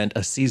course, spent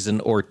a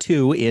season or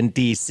two in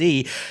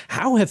D.C.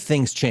 How have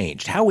things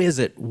changed? How is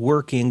it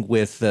working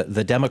with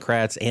the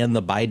Democrats and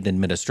the Biden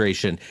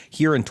administration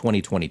here in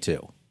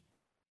 2022?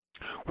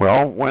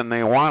 Well, when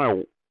they want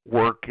to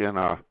work in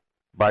a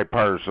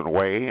bipartisan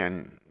way,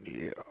 and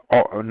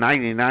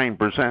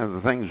 99% of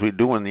the things we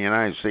do in the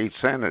United States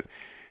Senate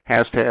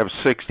has to have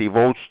 60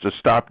 votes to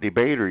stop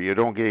debate or you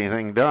don't get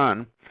anything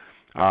done.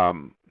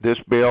 This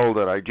bill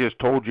that I just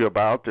told you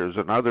about, there's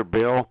another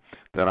bill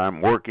that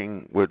I'm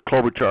working with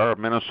Klobuchar of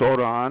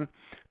Minnesota on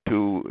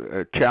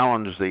to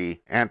challenge the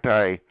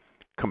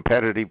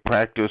anti-competitive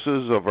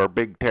practices of our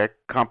big tech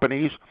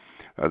companies.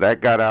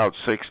 That got out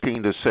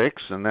 16-6,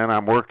 and then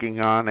I'm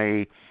working on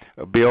a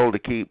bill to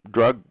keep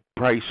drug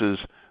prices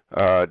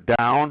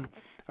down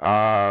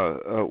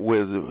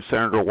with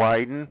Senator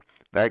Wyden.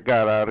 That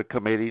got out of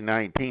committee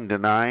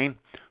 19-9.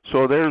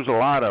 So there's a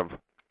lot of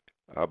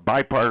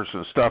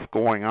bipartisan stuff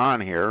going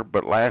on here,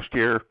 but last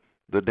year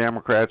the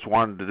Democrats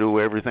wanted to do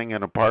everything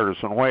in a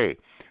partisan way.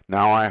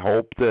 Now I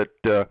hope that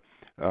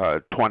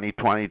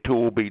 2022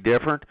 will be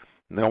different,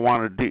 and they'll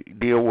want to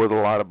deal with a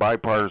lot of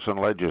bipartisan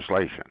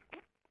legislation.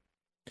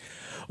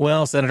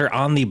 Well, Senator,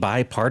 on the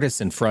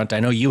bipartisan front,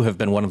 I know you have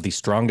been one of the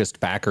strongest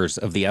backers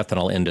of the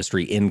ethanol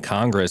industry in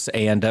Congress.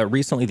 And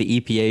recently the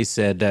EPA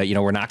said,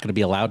 we're not going to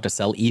be allowed to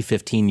sell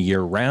E15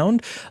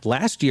 year-round.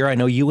 Last year, I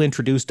know you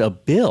introduced a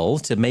bill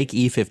to make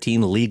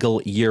E15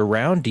 legal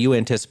year-round. Do you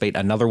anticipate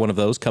another one of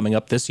those coming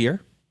up this year?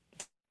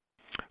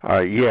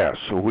 Yes,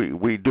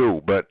 we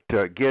do. But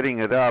getting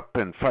it up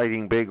and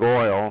fighting big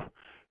oil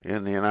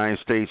in the United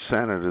States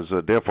Senate is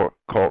a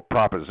difficult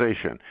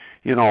proposition.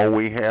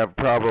 We have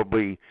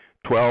probably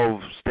 12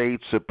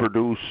 states that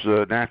produce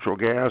natural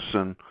gas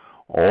and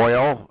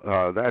oil.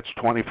 That's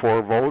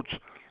 24 votes.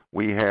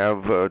 We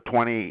have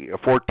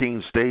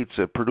 14 states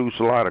that produce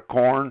a lot of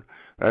corn.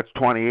 That's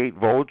 28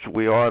 votes.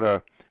 We ought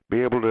to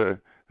be able to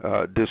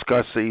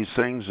discuss these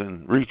things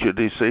and reach a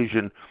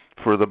decision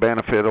for the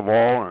benefit of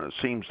all. And it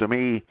seems to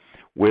me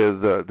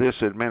with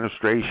this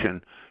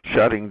administration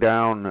shutting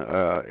down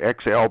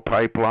XL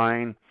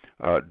pipeline,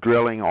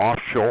 drilling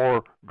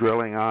offshore,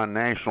 drilling on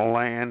national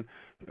land,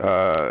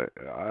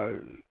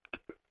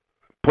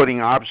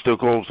 putting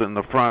obstacles in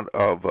the front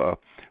of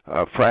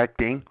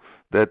fracking,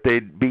 that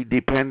they'd be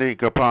depending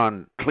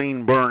upon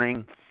clean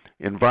burning,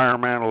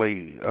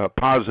 environmentally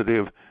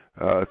positive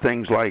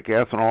things like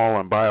ethanol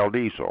and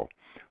biodiesel.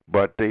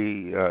 But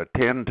they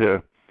tend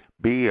to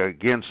be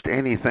against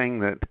anything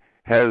that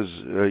is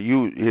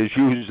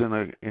used in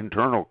an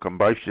internal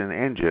combustion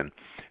engine,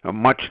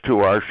 much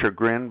to our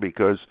chagrin,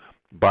 because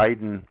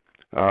Biden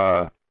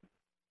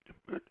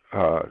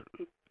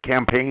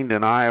campaigned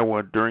in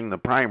Iowa during the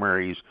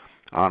primaries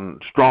on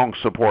strong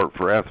support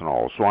for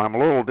ethanol. So I'm a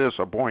little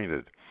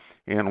disappointed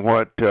in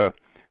what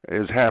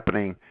is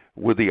happening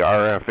with the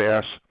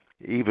RFS,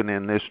 even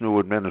in this new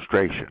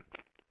administration.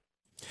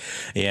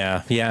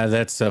 Yeah,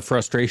 that's a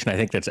frustration. I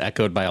think that's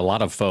echoed by a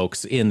lot of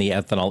folks in the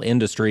ethanol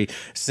industry.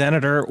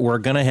 Senator, we're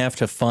going to have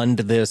to fund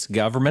this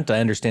government. I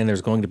understand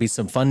there's going to be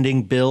some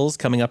funding bills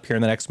coming up here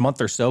in the next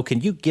month or so.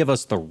 Can you give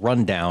us the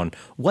rundown?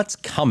 What's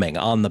coming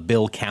on the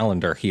bill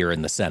calendar here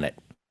in the Senate?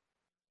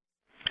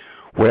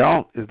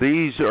 Well,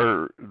 these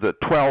are the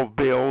 12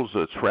 bills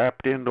that's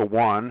wrapped into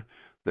one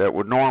that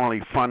would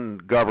normally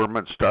fund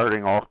government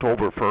starting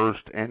October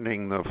 1st,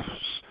 ending the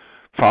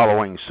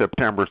following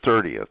September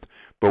 30th.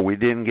 But we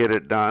didn't get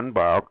it done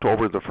by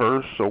October the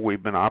 1st, so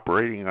we've been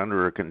operating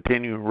under a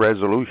continuing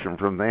resolution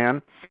from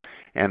then.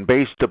 And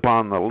based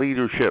upon the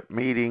leadership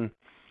meeting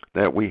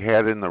that we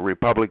had in the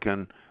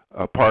Republican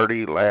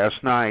Party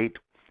last night,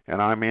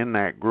 and I'm in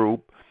that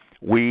group,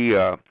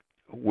 we're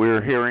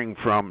hearing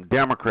from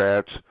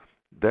Democrats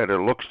that it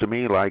looks to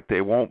me like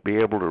they won't be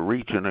able to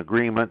reach an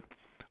agreement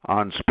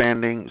on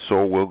spending,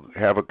 so we'll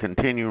have a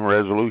continuing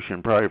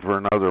resolution probably for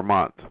another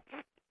month.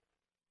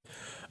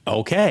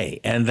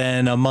 Okay, and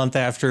then a month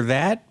after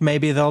that,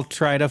 maybe they'll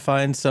try to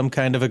find some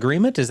kind of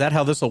agreement? Is that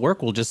how this will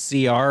work? We'll just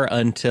CR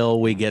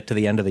until we get to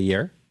the end of the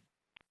year?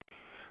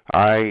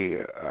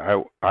 I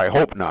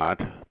hope not,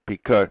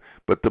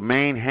 but the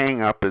main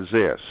hang-up is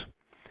this.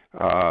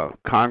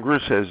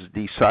 Congress has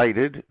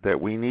decided that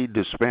we need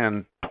to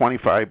spend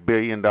 $25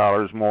 billion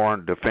more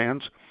on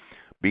defense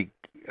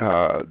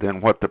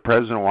than what the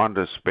president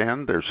wanted to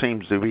spend. There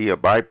seems to be a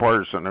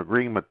bipartisan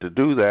agreement to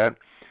do that,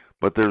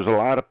 but there's a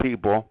lot of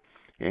people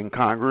in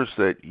Congress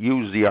that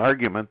use the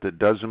argument that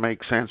doesn't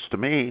make sense to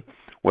me.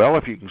 Well,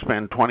 if you can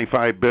spend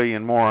 $25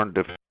 billion more on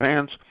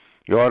defense,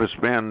 you ought to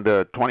spend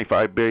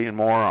 $25 billion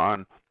more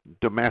on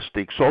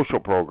domestic social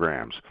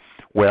programs.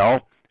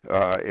 Well,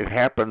 it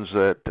happens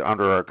that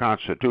under our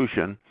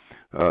Constitution,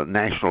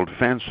 national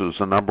defense is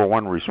the number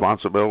one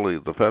responsibility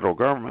of the federal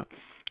government,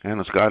 and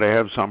it's got to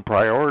have some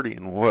priority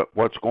in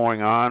what's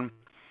going on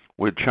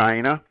with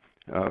China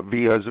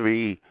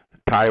vis-a-vis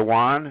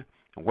Taiwan,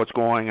 what's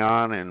going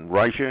on in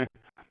Russia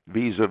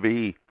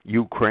vis-a-vis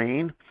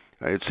Ukraine.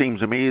 It seems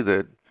to me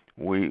that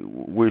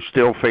we're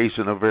still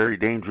facing a very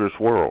dangerous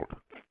world.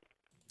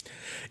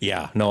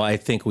 Yeah, no, I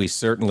think we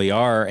certainly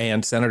are.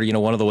 And Senator,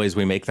 one of the ways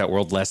we make that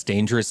world less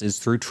dangerous is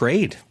through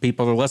trade.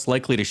 People are less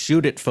likely to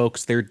shoot at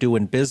folks they're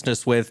doing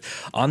business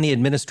with. On the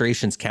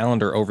administration's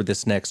calendar over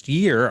this next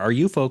year, are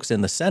you folks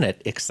in the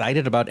Senate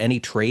excited about any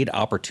trade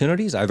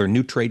opportunities, either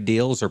new trade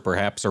deals or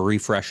perhaps a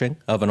refreshing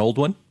of an old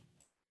one?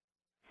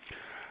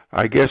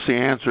 I guess the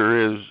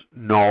answer is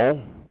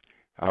no.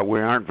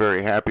 We aren't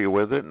very happy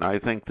with it, and I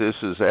think this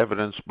is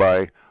evidenced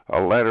by a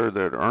letter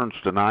that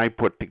Ernst and I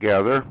put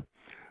together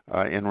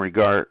in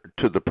regard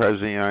to the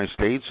President of the United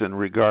States in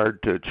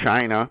regard to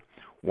China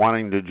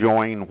wanting to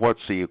join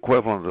what's the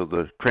equivalent of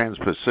the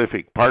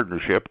Trans-Pacific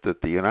Partnership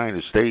that the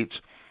United States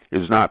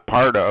is not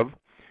part of.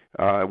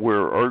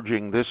 We're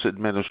urging this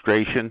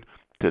administration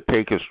to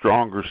take a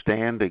stronger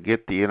stand to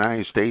get the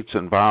United States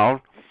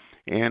involved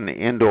in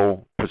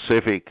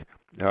Indo-Pacific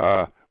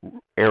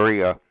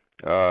area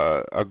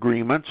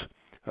agreements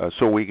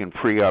so we can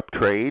free up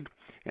trade.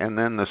 And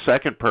then the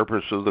second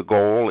purpose of the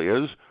goal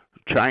is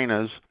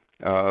China's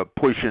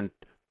pushing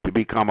to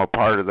become a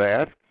part of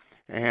that,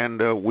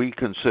 and we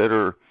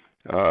consider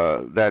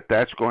that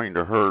that's going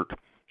to hurt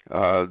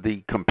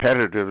the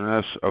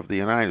competitiveness of the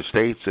United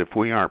States if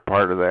we aren't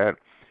part of that,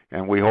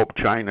 and we hope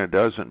China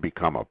doesn't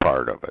become a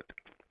part of it.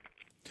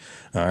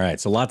 All right,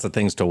 so lots of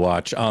things to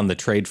watch on the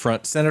trade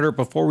front. Senator,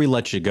 before we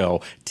let you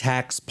go,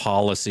 tax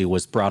policy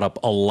was brought up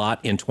a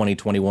lot in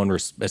 2021,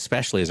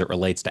 especially as it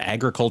relates to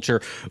agriculture.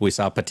 We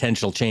saw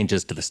potential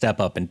changes to the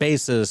step-up in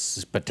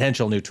basis,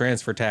 potential new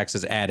transfer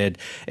taxes added.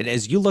 And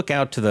as you look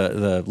out to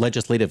the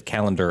legislative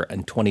calendar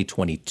in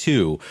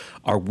 2022,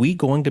 are we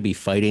going to be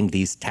fighting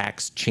these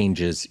tax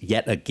changes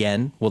yet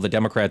again? Will the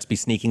Democrats be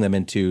sneaking them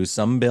into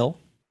some bill?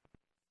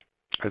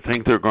 I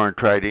think they're going to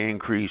try to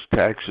increase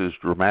taxes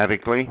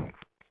dramatically.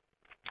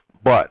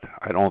 But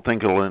I don't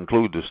think it'll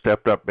include the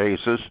stepped-up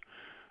basis.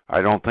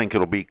 I don't think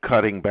it'll be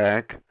cutting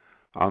back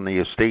on the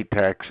estate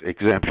tax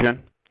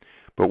exemption.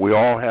 But we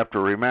all have to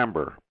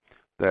remember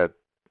that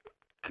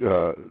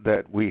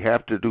that we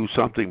have to do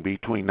something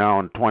between now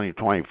and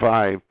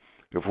 2025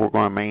 if we're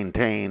going to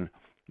maintain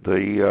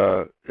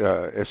the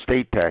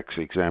estate tax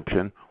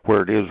exemption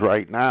where it is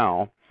right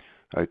now,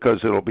 because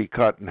it'll be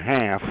cut in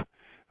half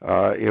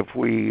if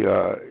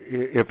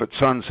it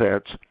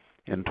sunsets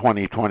in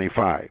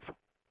 2025.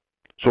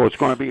 So it's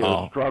going to be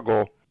a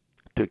struggle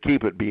to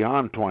keep it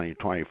beyond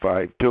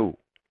 2025, too.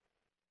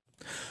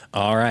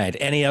 All right.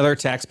 Any other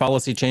tax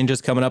policy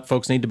changes coming up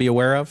folks need to be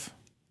aware of?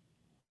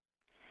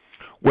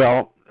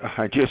 Well,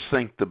 I just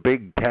think the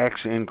big tax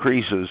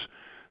increases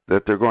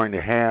that they're going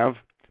to have,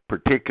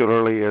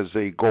 particularly as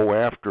they go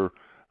after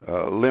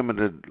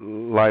limited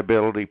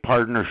liability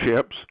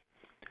partnerships,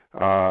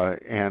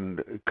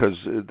 and because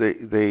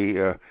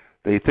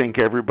they think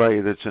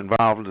everybody that's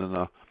involved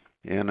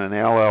in an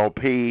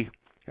LLP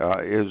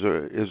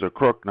is a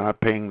crook not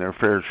paying their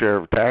fair share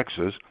of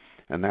taxes,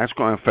 and that's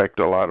going to affect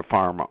a lot of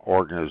farm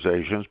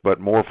organizations, but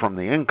more from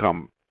the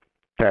income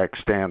tax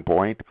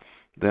standpoint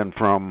than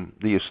from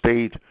the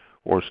estate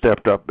or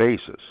stepped-up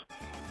basis.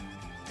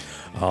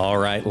 All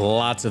right,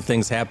 lots of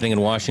things happening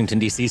in Washington,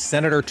 D.C.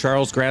 Senator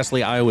Charles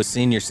Grassley, Iowa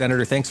Senior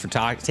Senator, thanks for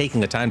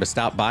taking the time to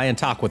stop by and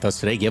talk with us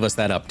today. Give us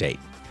that update.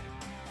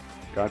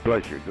 God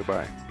bless you.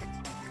 Goodbye.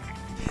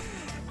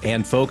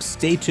 And folks,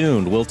 stay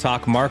tuned. We'll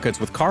talk markets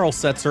with Karl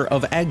Setzer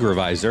of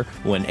Agrivisor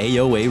when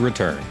AOA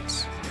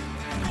returns.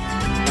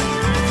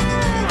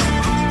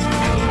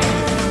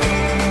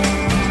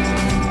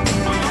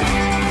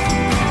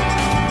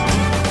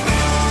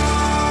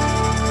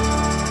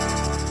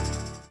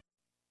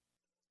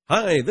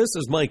 Hi, this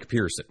is Mike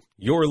Pearson.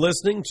 You're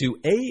listening to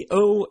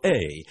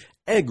AOA,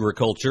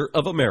 Agriculture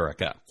of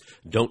America.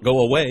 Don't go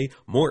away.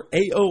 More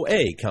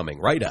AOA coming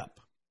right up.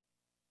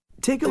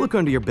 Take a look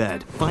under your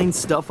bed. Find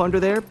stuff under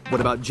there? What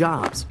about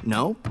jobs?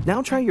 No?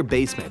 Now try your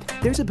basement.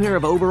 There's a pair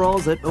of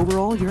overalls that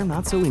overall you're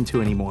not so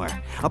into anymore.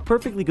 A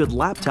perfectly good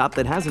laptop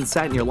that hasn't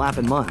sat in your lap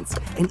in months.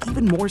 And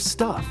even more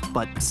stuff,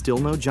 but still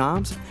no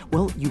jobs?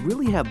 Well, you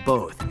really have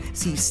both.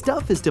 See,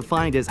 stuff is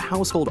defined as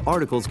household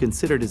articles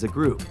considered as a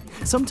group.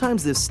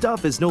 Sometimes this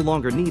stuff is no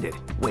longer needed.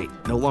 Wait,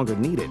 no longer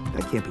needed?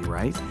 That can't be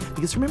right.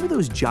 Because remember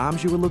those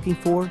jobs you were looking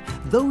for?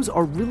 Those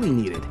are really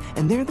needed,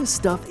 and they're the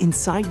stuff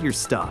inside your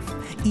stuff.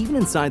 Even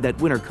inside that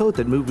winter coat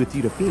that moved with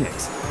you to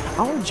Phoenix.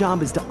 Our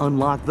job is to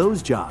unlock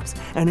those jobs,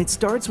 and it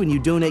starts when you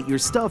donate your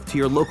stuff to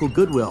your local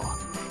Goodwill.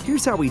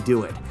 Here's how we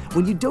do it.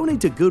 When you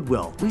donate to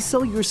Goodwill, we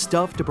sell your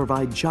stuff to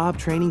provide job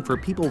training for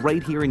people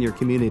right here in your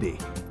community.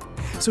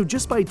 So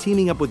just by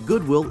teaming up with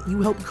Goodwill,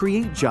 you help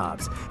create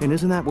jobs. And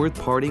isn't that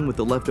worth parting with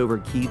the leftover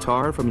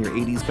guitar from your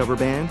 80s cover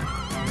band?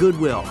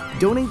 Goodwill.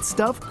 Donate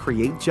stuff,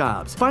 create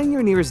jobs. Find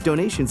your nearest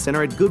donation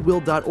center at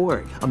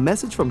goodwill.org. A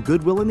message from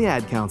Goodwill and the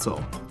Ad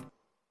Council.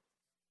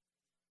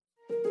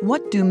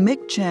 What do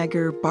Mick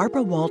Jagger,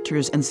 Barbara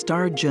Walters, and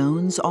Star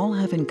Jones all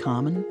have in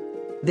common?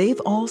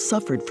 They've all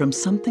suffered from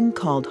something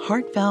called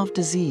heart valve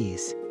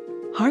disease.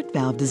 Heart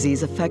valve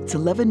disease affects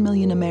 11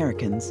 million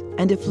Americans,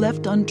 and if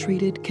left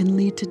untreated, can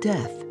lead to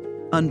death.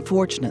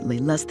 Unfortunately,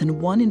 less than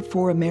 1 in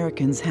 4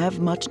 Americans have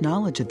much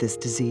knowledge of this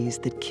disease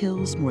that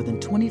kills more than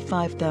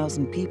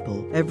 25,000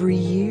 people every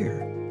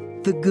year.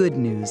 The good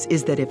news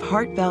is that if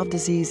heart valve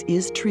disease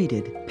is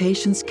treated,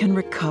 patients can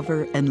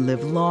recover and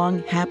live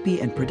long,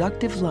 happy, and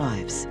productive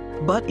lives.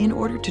 But in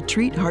order to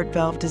treat heart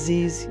valve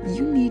disease,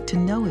 you need to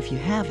know if you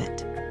have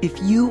it.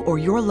 If you or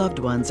your loved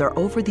ones are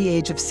over the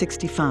age of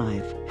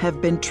 65,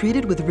 have been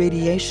treated with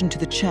radiation to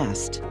the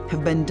chest,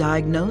 have been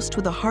diagnosed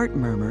with a heart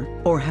murmur,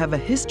 or have a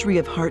history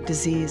of heart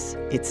disease,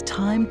 it's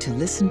time to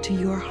listen to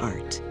your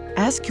heart.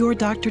 Ask your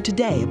doctor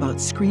today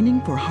about screening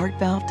for heart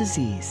valve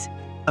disease.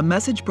 A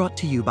message brought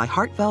to you by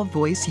Heart Valve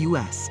Voice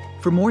US.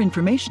 For more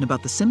information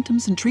about the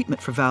symptoms and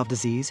treatment for valve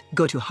disease,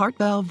 go to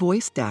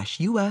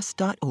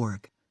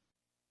heartvalvevoice-us.org.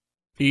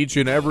 Each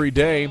and every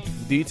day,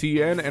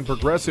 DTN and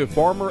Progressive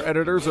Farmer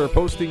editors are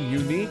posting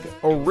unique,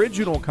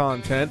 original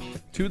content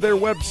to their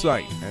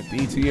website at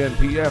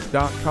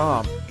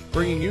dtnpf.com,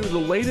 bringing you the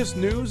latest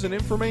news and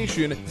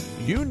information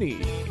you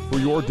need for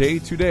your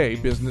day-to-day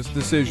business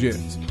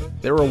decisions.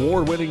 Their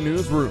award-winning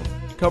newsroom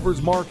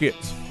covers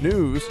markets,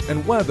 news,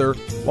 and weather,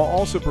 while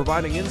also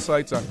providing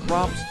insights on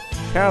crops,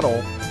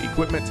 cattle,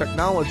 equipment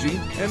technology,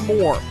 and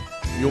more.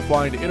 You'll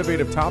find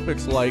innovative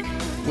topics like,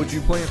 would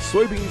you plant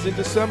soybeans in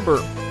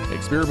December?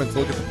 Experiments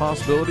look at the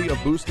possibility of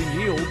boosting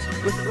yields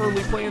with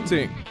early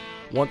planting.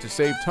 Want to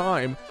save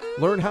time?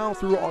 Learn how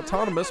through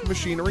autonomous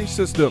machinery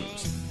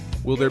systems.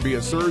 Will there be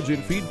a surge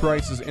in feed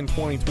prices in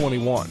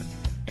 2021?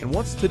 And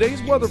what's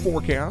today's weather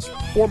forecast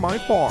for my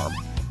farm?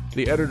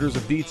 The editors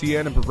of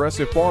DTN and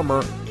Progressive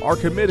Farmer are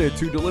committed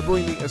to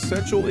delivering the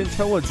essential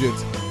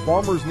intelligence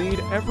farmers need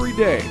every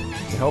day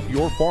to help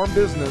your farm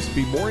business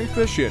be more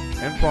efficient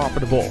and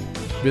profitable.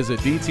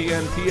 Visit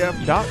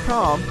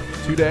dtnpf.com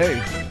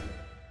today.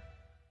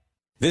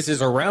 This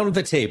is Around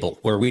the Table,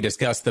 where we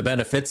discuss the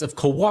benefits of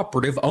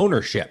cooperative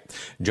ownership.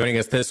 Joining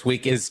us this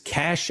week is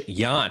Cash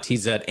Yount.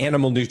 He's an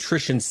animal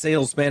nutrition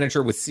sales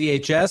manager with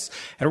CHS,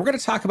 and we're going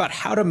to talk about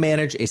how to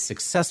manage a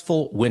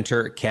successful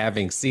winter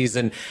calving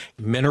season,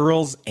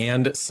 minerals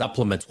and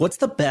supplements. What's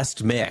the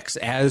best mix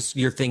as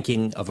you're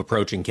thinking of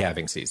approaching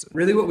calving season?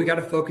 Really what we got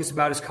to focus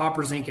about is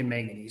copper, zinc, and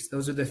manganese.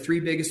 Those are the 3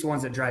 biggest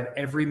ones that drive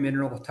every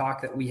mineral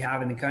talk that we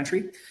have in the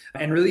country.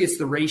 And really it's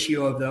the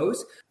ratio of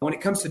those. When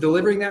it comes to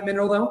delivering that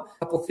mineral, though,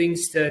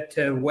 things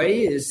to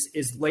weigh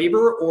is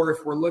labor, or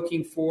if we're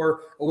looking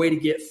for a way to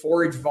get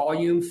forage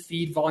volume,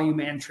 feed volume,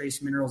 and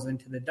trace minerals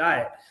into the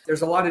diet.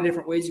 There's a lot of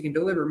different ways you can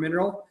deliver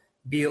mineral,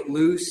 be it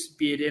loose,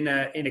 be it in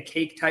a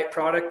cake type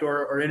product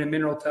or in a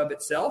mineral tub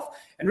itself,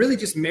 and really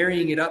just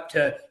marrying it up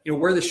to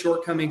where the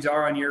shortcomings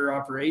are on your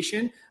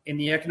operation. In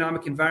the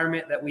economic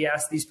environment that we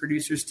ask these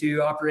producers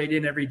to operate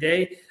in every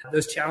day,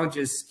 those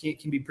challenges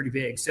can be pretty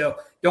big. So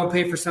don't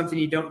pay for something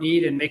you don't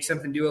need and make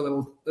something do a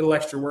little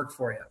extra work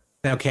for you.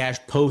 Now, Cash,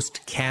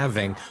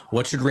 post-calving,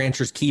 what should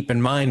ranchers keep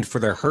in mind for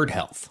their herd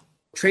health?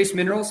 Trace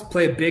minerals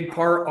play a big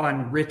part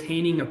on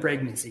retaining a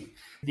pregnancy.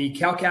 The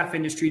cow-calf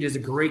industry does a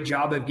great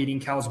job of getting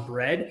cows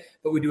bred,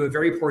 but we do a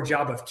very poor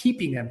job of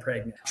keeping them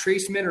pregnant.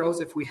 Trace minerals,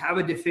 if we have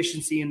a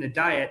deficiency in the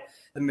diet,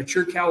 the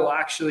mature cow will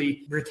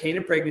actually retain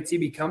a pregnancy,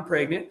 become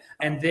pregnant,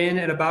 and then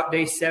at about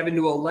day 7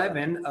 to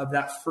 11 of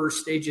that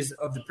first stages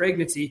of the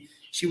pregnancy,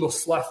 she will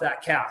slough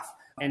that calf.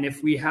 And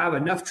if we have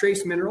enough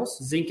trace minerals,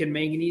 zinc and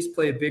manganese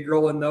play a big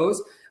role in those,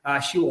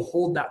 she will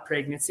hold that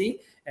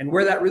pregnancy. And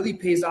where that really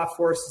pays off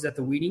for us is at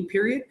the weaning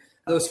period.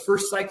 Those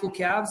first cycle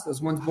calves,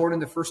 those ones born in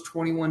the first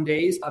 21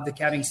 days of the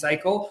calving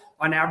cycle,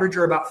 on average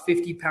are about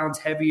 50 pounds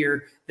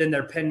heavier than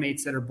their pen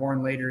mates that are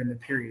born later in the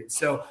period.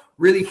 So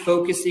really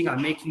focusing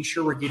on making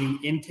sure we're getting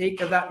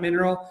intake of that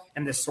mineral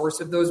and the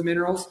source of those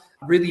minerals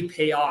really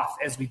pay off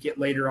as we get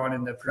later on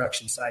in the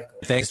production cycle.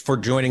 Thanks for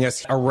joining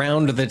us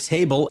around the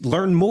table.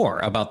 Learn more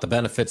about the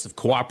benefits of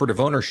cooperative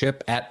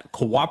ownership at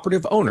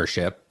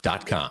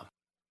cooperativeownership.com.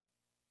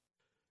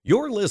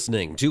 You're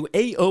listening to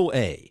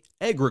AOA,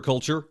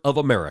 Agriculture of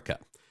America.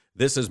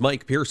 This is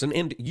Mike Pearson,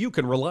 and you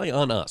can rely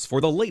on us for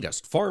the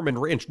latest farm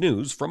and ranch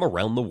news from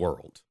around the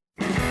world.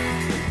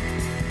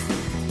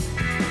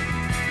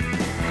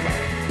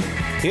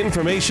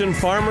 Information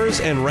farmers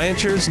and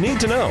ranchers need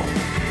to know.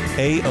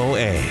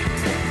 AOA.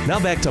 Now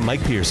back to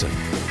Mike Pearson.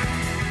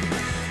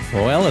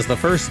 Well, as the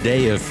first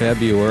day of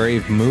February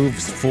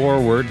moves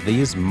forward,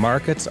 these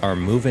markets are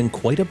moving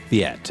quite a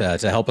bit.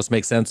 To help us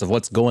make sense of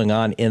what's going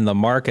on in the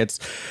markets,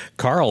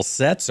 Karl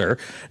Setzer,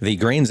 the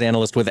grains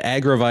analyst with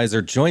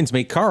AgriVisor, joins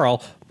me.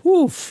 Karl,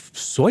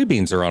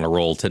 soybeans are on a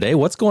roll today.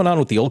 What's going on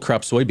with the old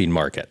crop soybean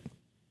market?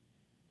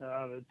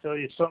 To tell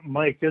you something,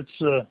 Mike, it's,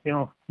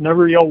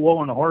 never yell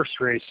wool in a horse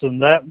race, and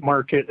that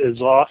market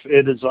is off.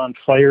 It is on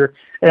fire,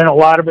 and a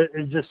lot of it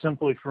is just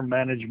simply from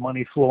managed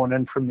money flowing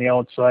in from the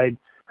outside.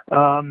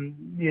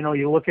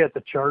 You look at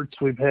the charts,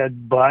 we've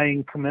had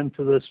buying come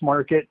into this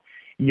market.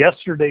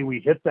 Yesterday, we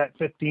hit that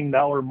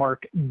 $15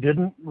 mark,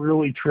 didn't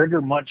really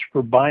trigger much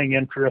for buying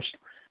interest.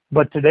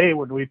 But today,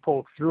 when we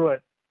pull through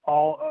it,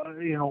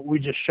 we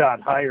just shot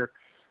higher.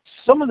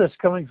 Some of this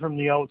coming from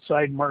the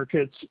outside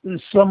markets,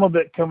 some of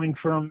it coming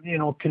from,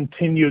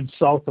 continued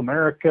South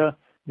America,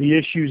 the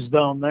issues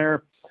down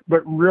there.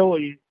 But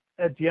really,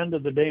 at the end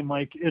of the day,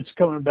 Mike, it's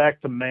coming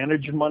back to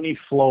managed money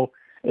flow.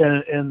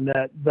 And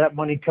that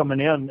money coming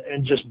in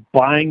and just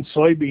buying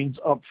soybeans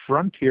up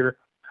front here.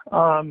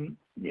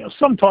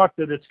 Some talk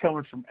that it's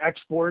coming from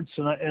exports,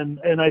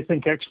 and I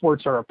think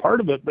exports are a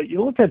part of it. But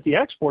you look at the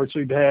exports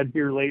we've had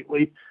here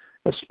lately,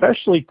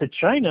 especially to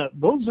China,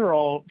 those are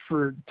all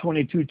for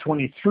 22,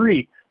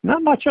 23.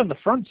 Not much on the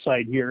front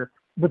side here,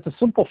 but the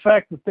simple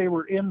fact that they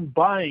were in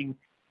buying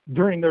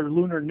during their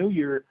Lunar New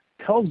Year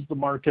tells the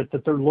market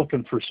that they're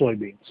looking for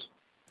soybeans.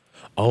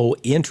 Oh,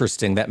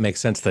 interesting. That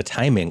makes sense. The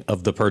timing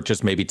of the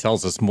purchase maybe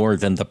tells us more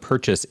than the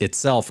purchase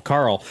itself.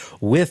 Karl,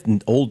 with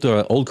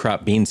old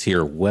crop beans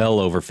here well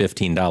over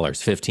 $15,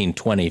 $15.20,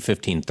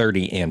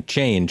 $15.30 and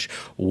change,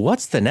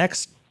 what's the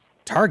next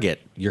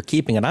target you're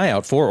keeping an eye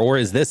out for, or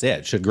is this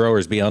it? Should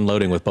growers be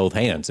unloading with both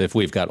hands if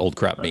we've got old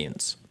crop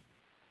beans?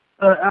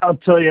 I'll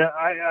tell you,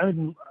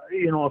 I'm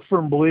a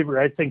firm believer.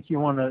 I think you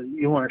want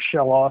to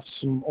shell off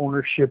some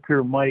ownership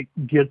here, Mike.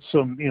 Get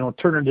some,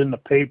 turn it into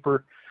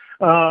paper.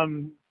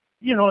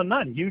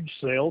 Not huge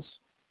sales,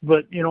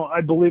 but, I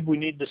believe we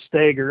need to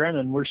stagger in,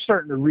 and we're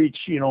starting to reach,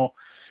 you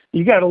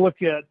got to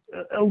look at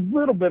a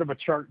little bit of a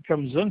chart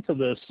comes into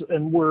this,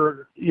 and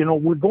we're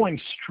going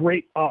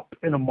straight up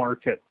in a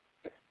market.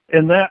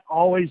 And that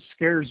always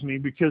scares me,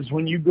 because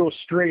when you go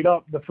straight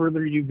up, the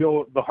further you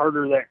go, the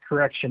harder that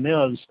correction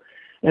is.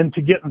 And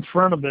to get in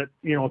front of it,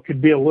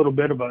 could be a little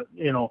bit of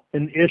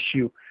an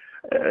issue.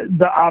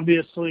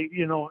 Obviously,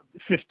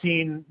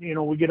 15,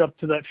 we get up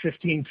to that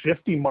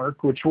 15.50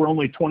 mark, which we're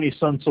only 20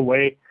 cents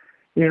away.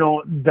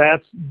 That'll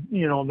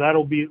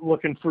be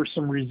looking for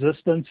some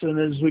resistance. And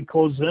as we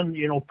close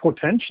in,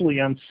 potentially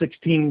on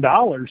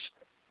 $16,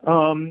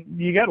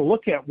 you got to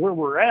look at where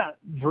we're at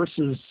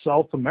versus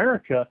South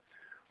America.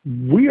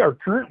 We are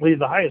currently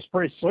the highest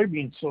priced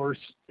soybean source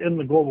in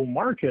the global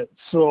market.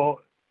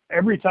 So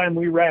every time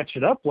we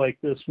ratchet up like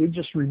this, we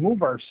just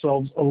remove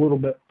ourselves a little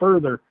bit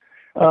further.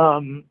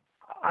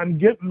 I'm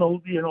getting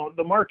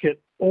the market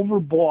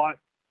overbought.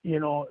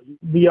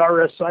 The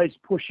RSI is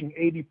pushing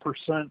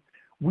 80%.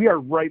 We are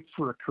ripe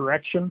for a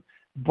correction,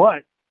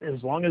 but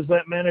as long as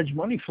that managed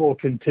money flow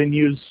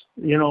continues,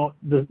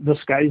 the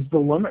sky's the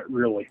limit,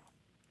 really.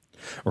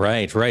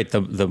 Right.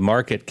 The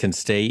market can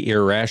stay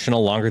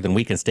irrational longer than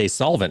we can stay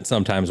solvent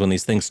sometimes when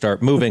these things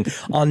start moving.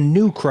 On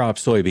new crop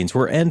soybeans,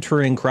 we're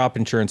entering crop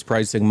insurance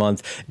pricing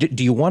month.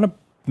 Do you want to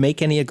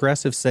make any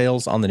aggressive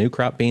sales on the new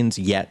crop beans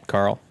yet,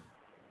 Karl?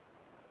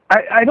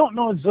 I don't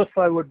know as if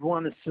I would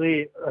want to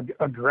say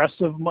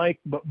aggressive, Mike,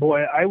 but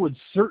boy, I would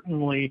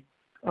certainly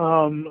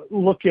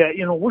look at,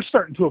 we're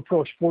starting to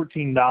approach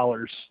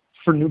 $14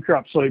 for new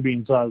crop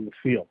soybeans out of the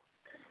field.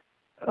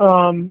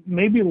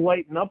 Maybe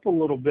lighten up a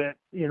little bit,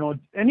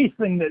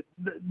 anything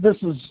this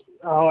is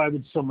how I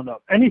would sum it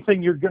up.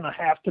 Anything you're going to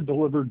have to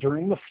deliver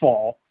during the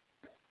fall,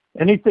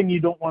 anything you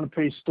don't want to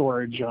pay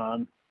storage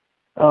on,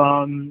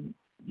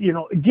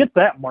 get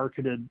that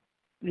marketed.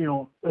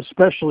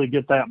 Especially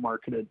get that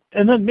marketed.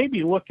 And then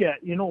maybe look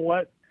at,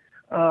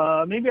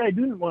 maybe I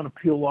didn't want to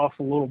peel off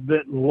a little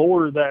bit and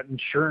lower that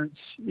insurance,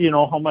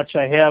 how much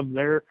I have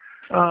there.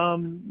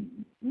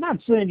 Not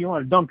saying you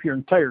want to dump your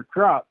entire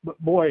crop, but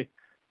boy,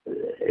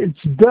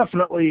 it's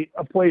definitely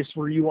a place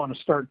where you want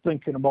to start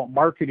thinking about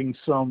marketing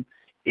some,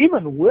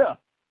 even with,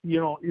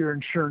 your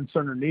insurance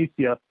underneath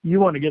you. You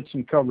want to get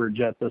some coverage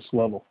at this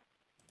level.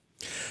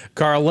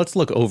 Karl, let's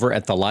look over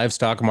at the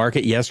livestock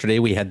market. Yesterday,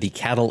 we had the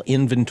cattle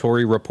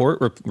inventory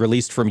report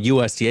released from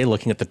USDA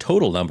looking at the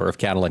total number of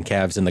cattle and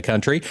calves in the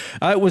country.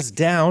 It was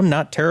down,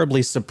 not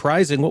terribly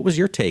surprising. What was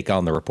your take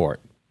on the report?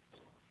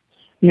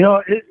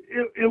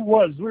 It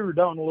was. We were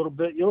down a little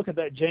bit. You look at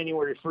that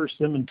January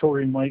 1st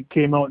inventory, Mike,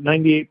 came out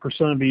 98%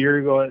 of a year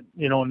ago at,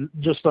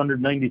 just under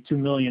 92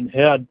 million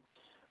head.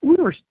 We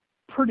were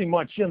pretty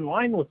much in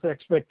line with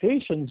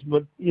expectations,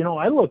 but,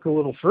 I look a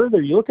little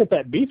further. You look at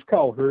that beef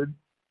cow herd,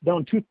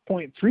 down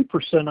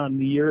 2.3% on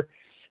the year,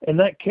 and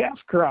that calf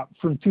crop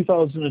from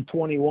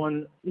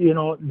 2021,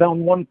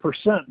 down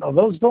 1%. Now,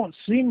 those don't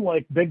seem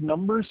like big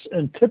numbers,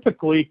 and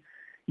typically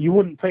you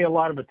wouldn't pay a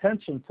lot of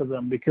attention to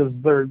them because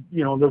they're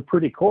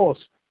pretty close.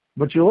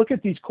 But you look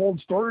at these cold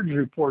storage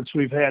reports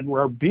we've had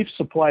where our beef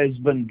supply has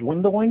been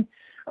dwindling.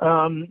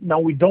 Now,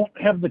 we don't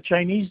have the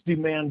Chinese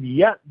demand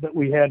yet that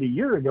we had a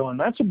year ago, and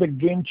that's a big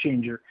game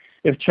changer.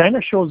 If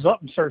China shows up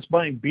and starts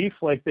buying beef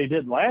like they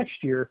did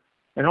last year,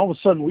 and all of a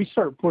sudden we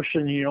start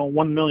pushing,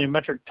 1 million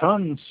metric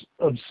tons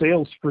of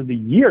sales for the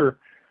year,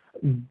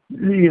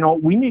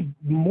 we need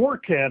more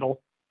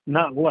cattle,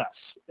 not less.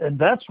 And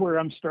that's where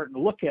I'm starting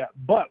to look at.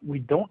 But we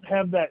don't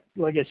have that,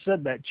 like I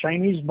said, that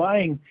Chinese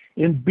buying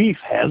in beef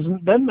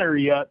hasn't been there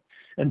yet.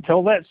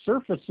 Until that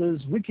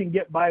surfaces, we can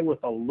get by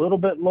with a little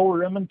bit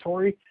lower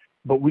inventory,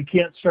 but we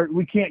can't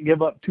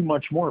give up too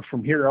much more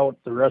from here out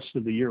the rest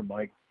of the year,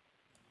 Mike.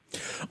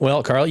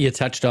 Well, Karl, you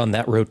touched on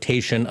that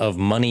rotation of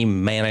money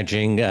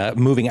managing,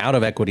 moving out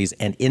of equities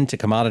and into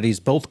commodities.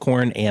 Both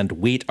corn and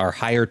wheat are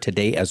higher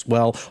today as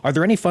well. Are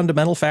there any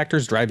fundamental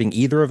factors driving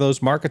either of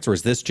those markets, or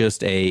is this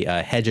just a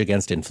hedge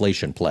against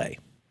inflation play?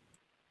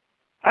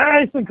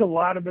 I think a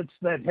lot of it's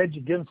that hedge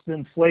against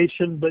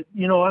inflation, but,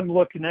 I'm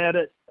looking at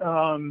it,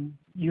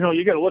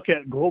 you got to look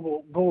at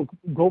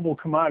global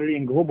commodity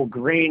and global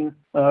grain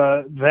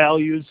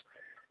values.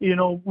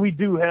 We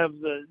do have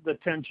the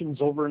tensions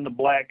over in the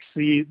Black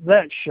Sea.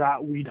 That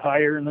shot wheat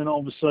higher, and then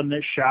all of a sudden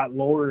it shot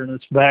lower, and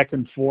it's back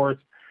and forth.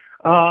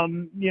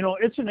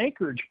 It's an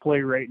acreage play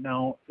right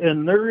now,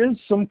 and there is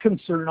some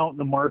concern out in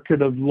the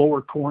market of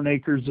lower corn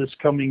acres this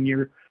coming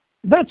year.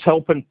 That's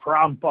helping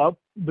prop up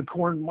the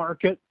corn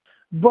market.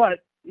 But,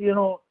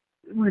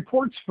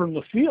 reports from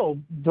the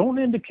field don't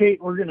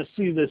indicate we're going to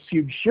see this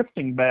huge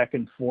shifting back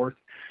and forth.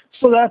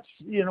 So that's,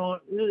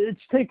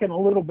 it's taken a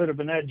little bit of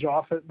an edge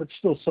off it, but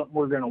still something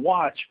we're going to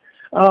watch.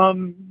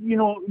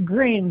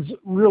 Grains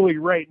really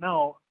right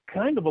now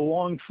kind of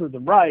along for the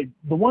ride.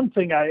 The one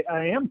thing I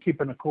am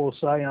keeping a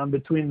close eye on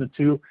between the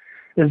two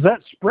is that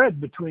spread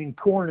between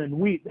corn and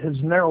wheat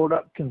has narrowed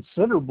up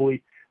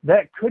considerably.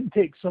 That could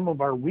take some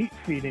of our wheat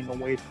feeding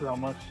away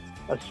from us,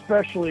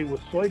 especially with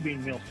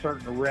soybean meal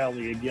starting to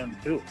rally again,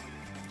 too.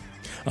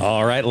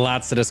 All right,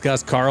 lots to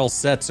discuss. Karl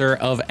Setzer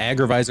of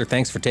Agrivisor,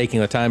 thanks for taking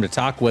the time to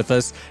talk with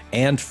us.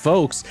 And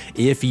folks,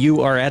 if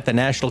you are at the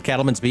National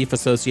Cattlemen's Beef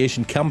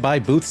Association, come by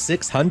booth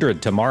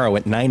 600 tomorrow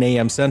at 9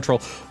 a.m.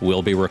 Central.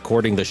 We'll be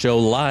recording the show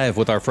live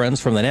with our friends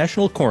from the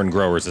National Corn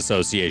Growers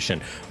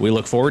Association. We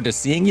look forward to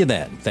seeing you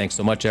then. Thanks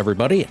so much,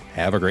 everybody.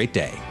 Have a great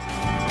day.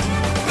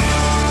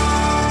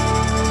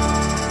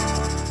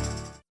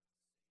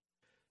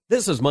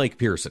 This is Mike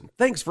Pearson.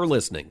 Thanks for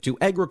listening to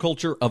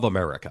Agriculture of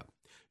America.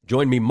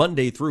 Join me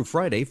Monday through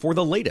Friday for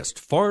the latest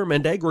farm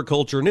and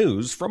agriculture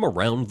news from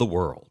around the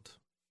world.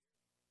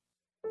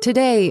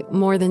 Today,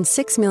 more than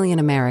 6 million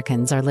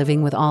Americans are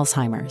living with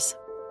Alzheimer's,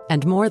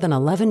 and more than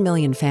 11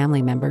 million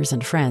family members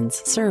and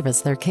friends serve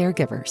as their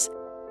caregivers.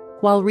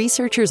 While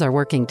researchers are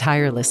working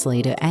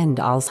tirelessly to end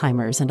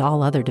Alzheimer's and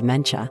all other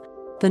dementia,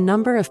 the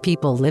number of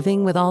people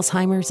living with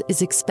Alzheimer's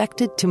is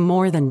expected to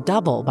more than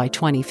double by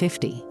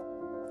 2050.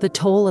 The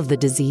toll of the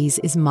disease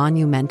is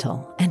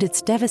monumental, and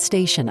its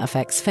devastation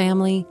affects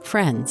family,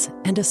 friends,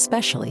 and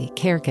especially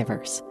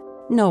caregivers.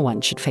 No one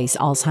should face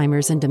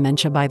Alzheimer's and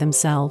dementia by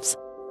themselves.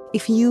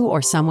 If you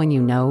or someone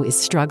you know is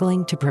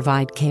struggling to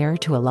provide care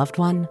to a loved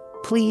one,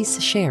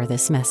 please share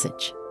this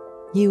message.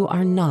 You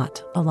are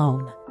not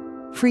alone.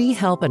 Free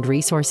help and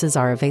resources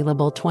are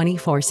available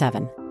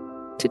 24/7.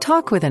 To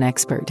talk with an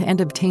expert and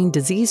obtain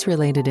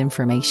disease-related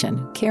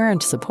information, care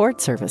and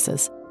support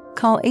services,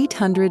 call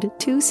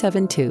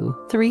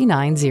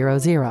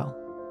 800-272-3900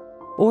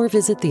 or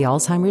visit the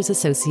Alzheimer's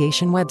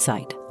Association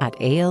website at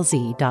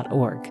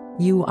alz.org.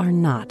 You are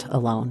not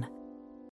alone.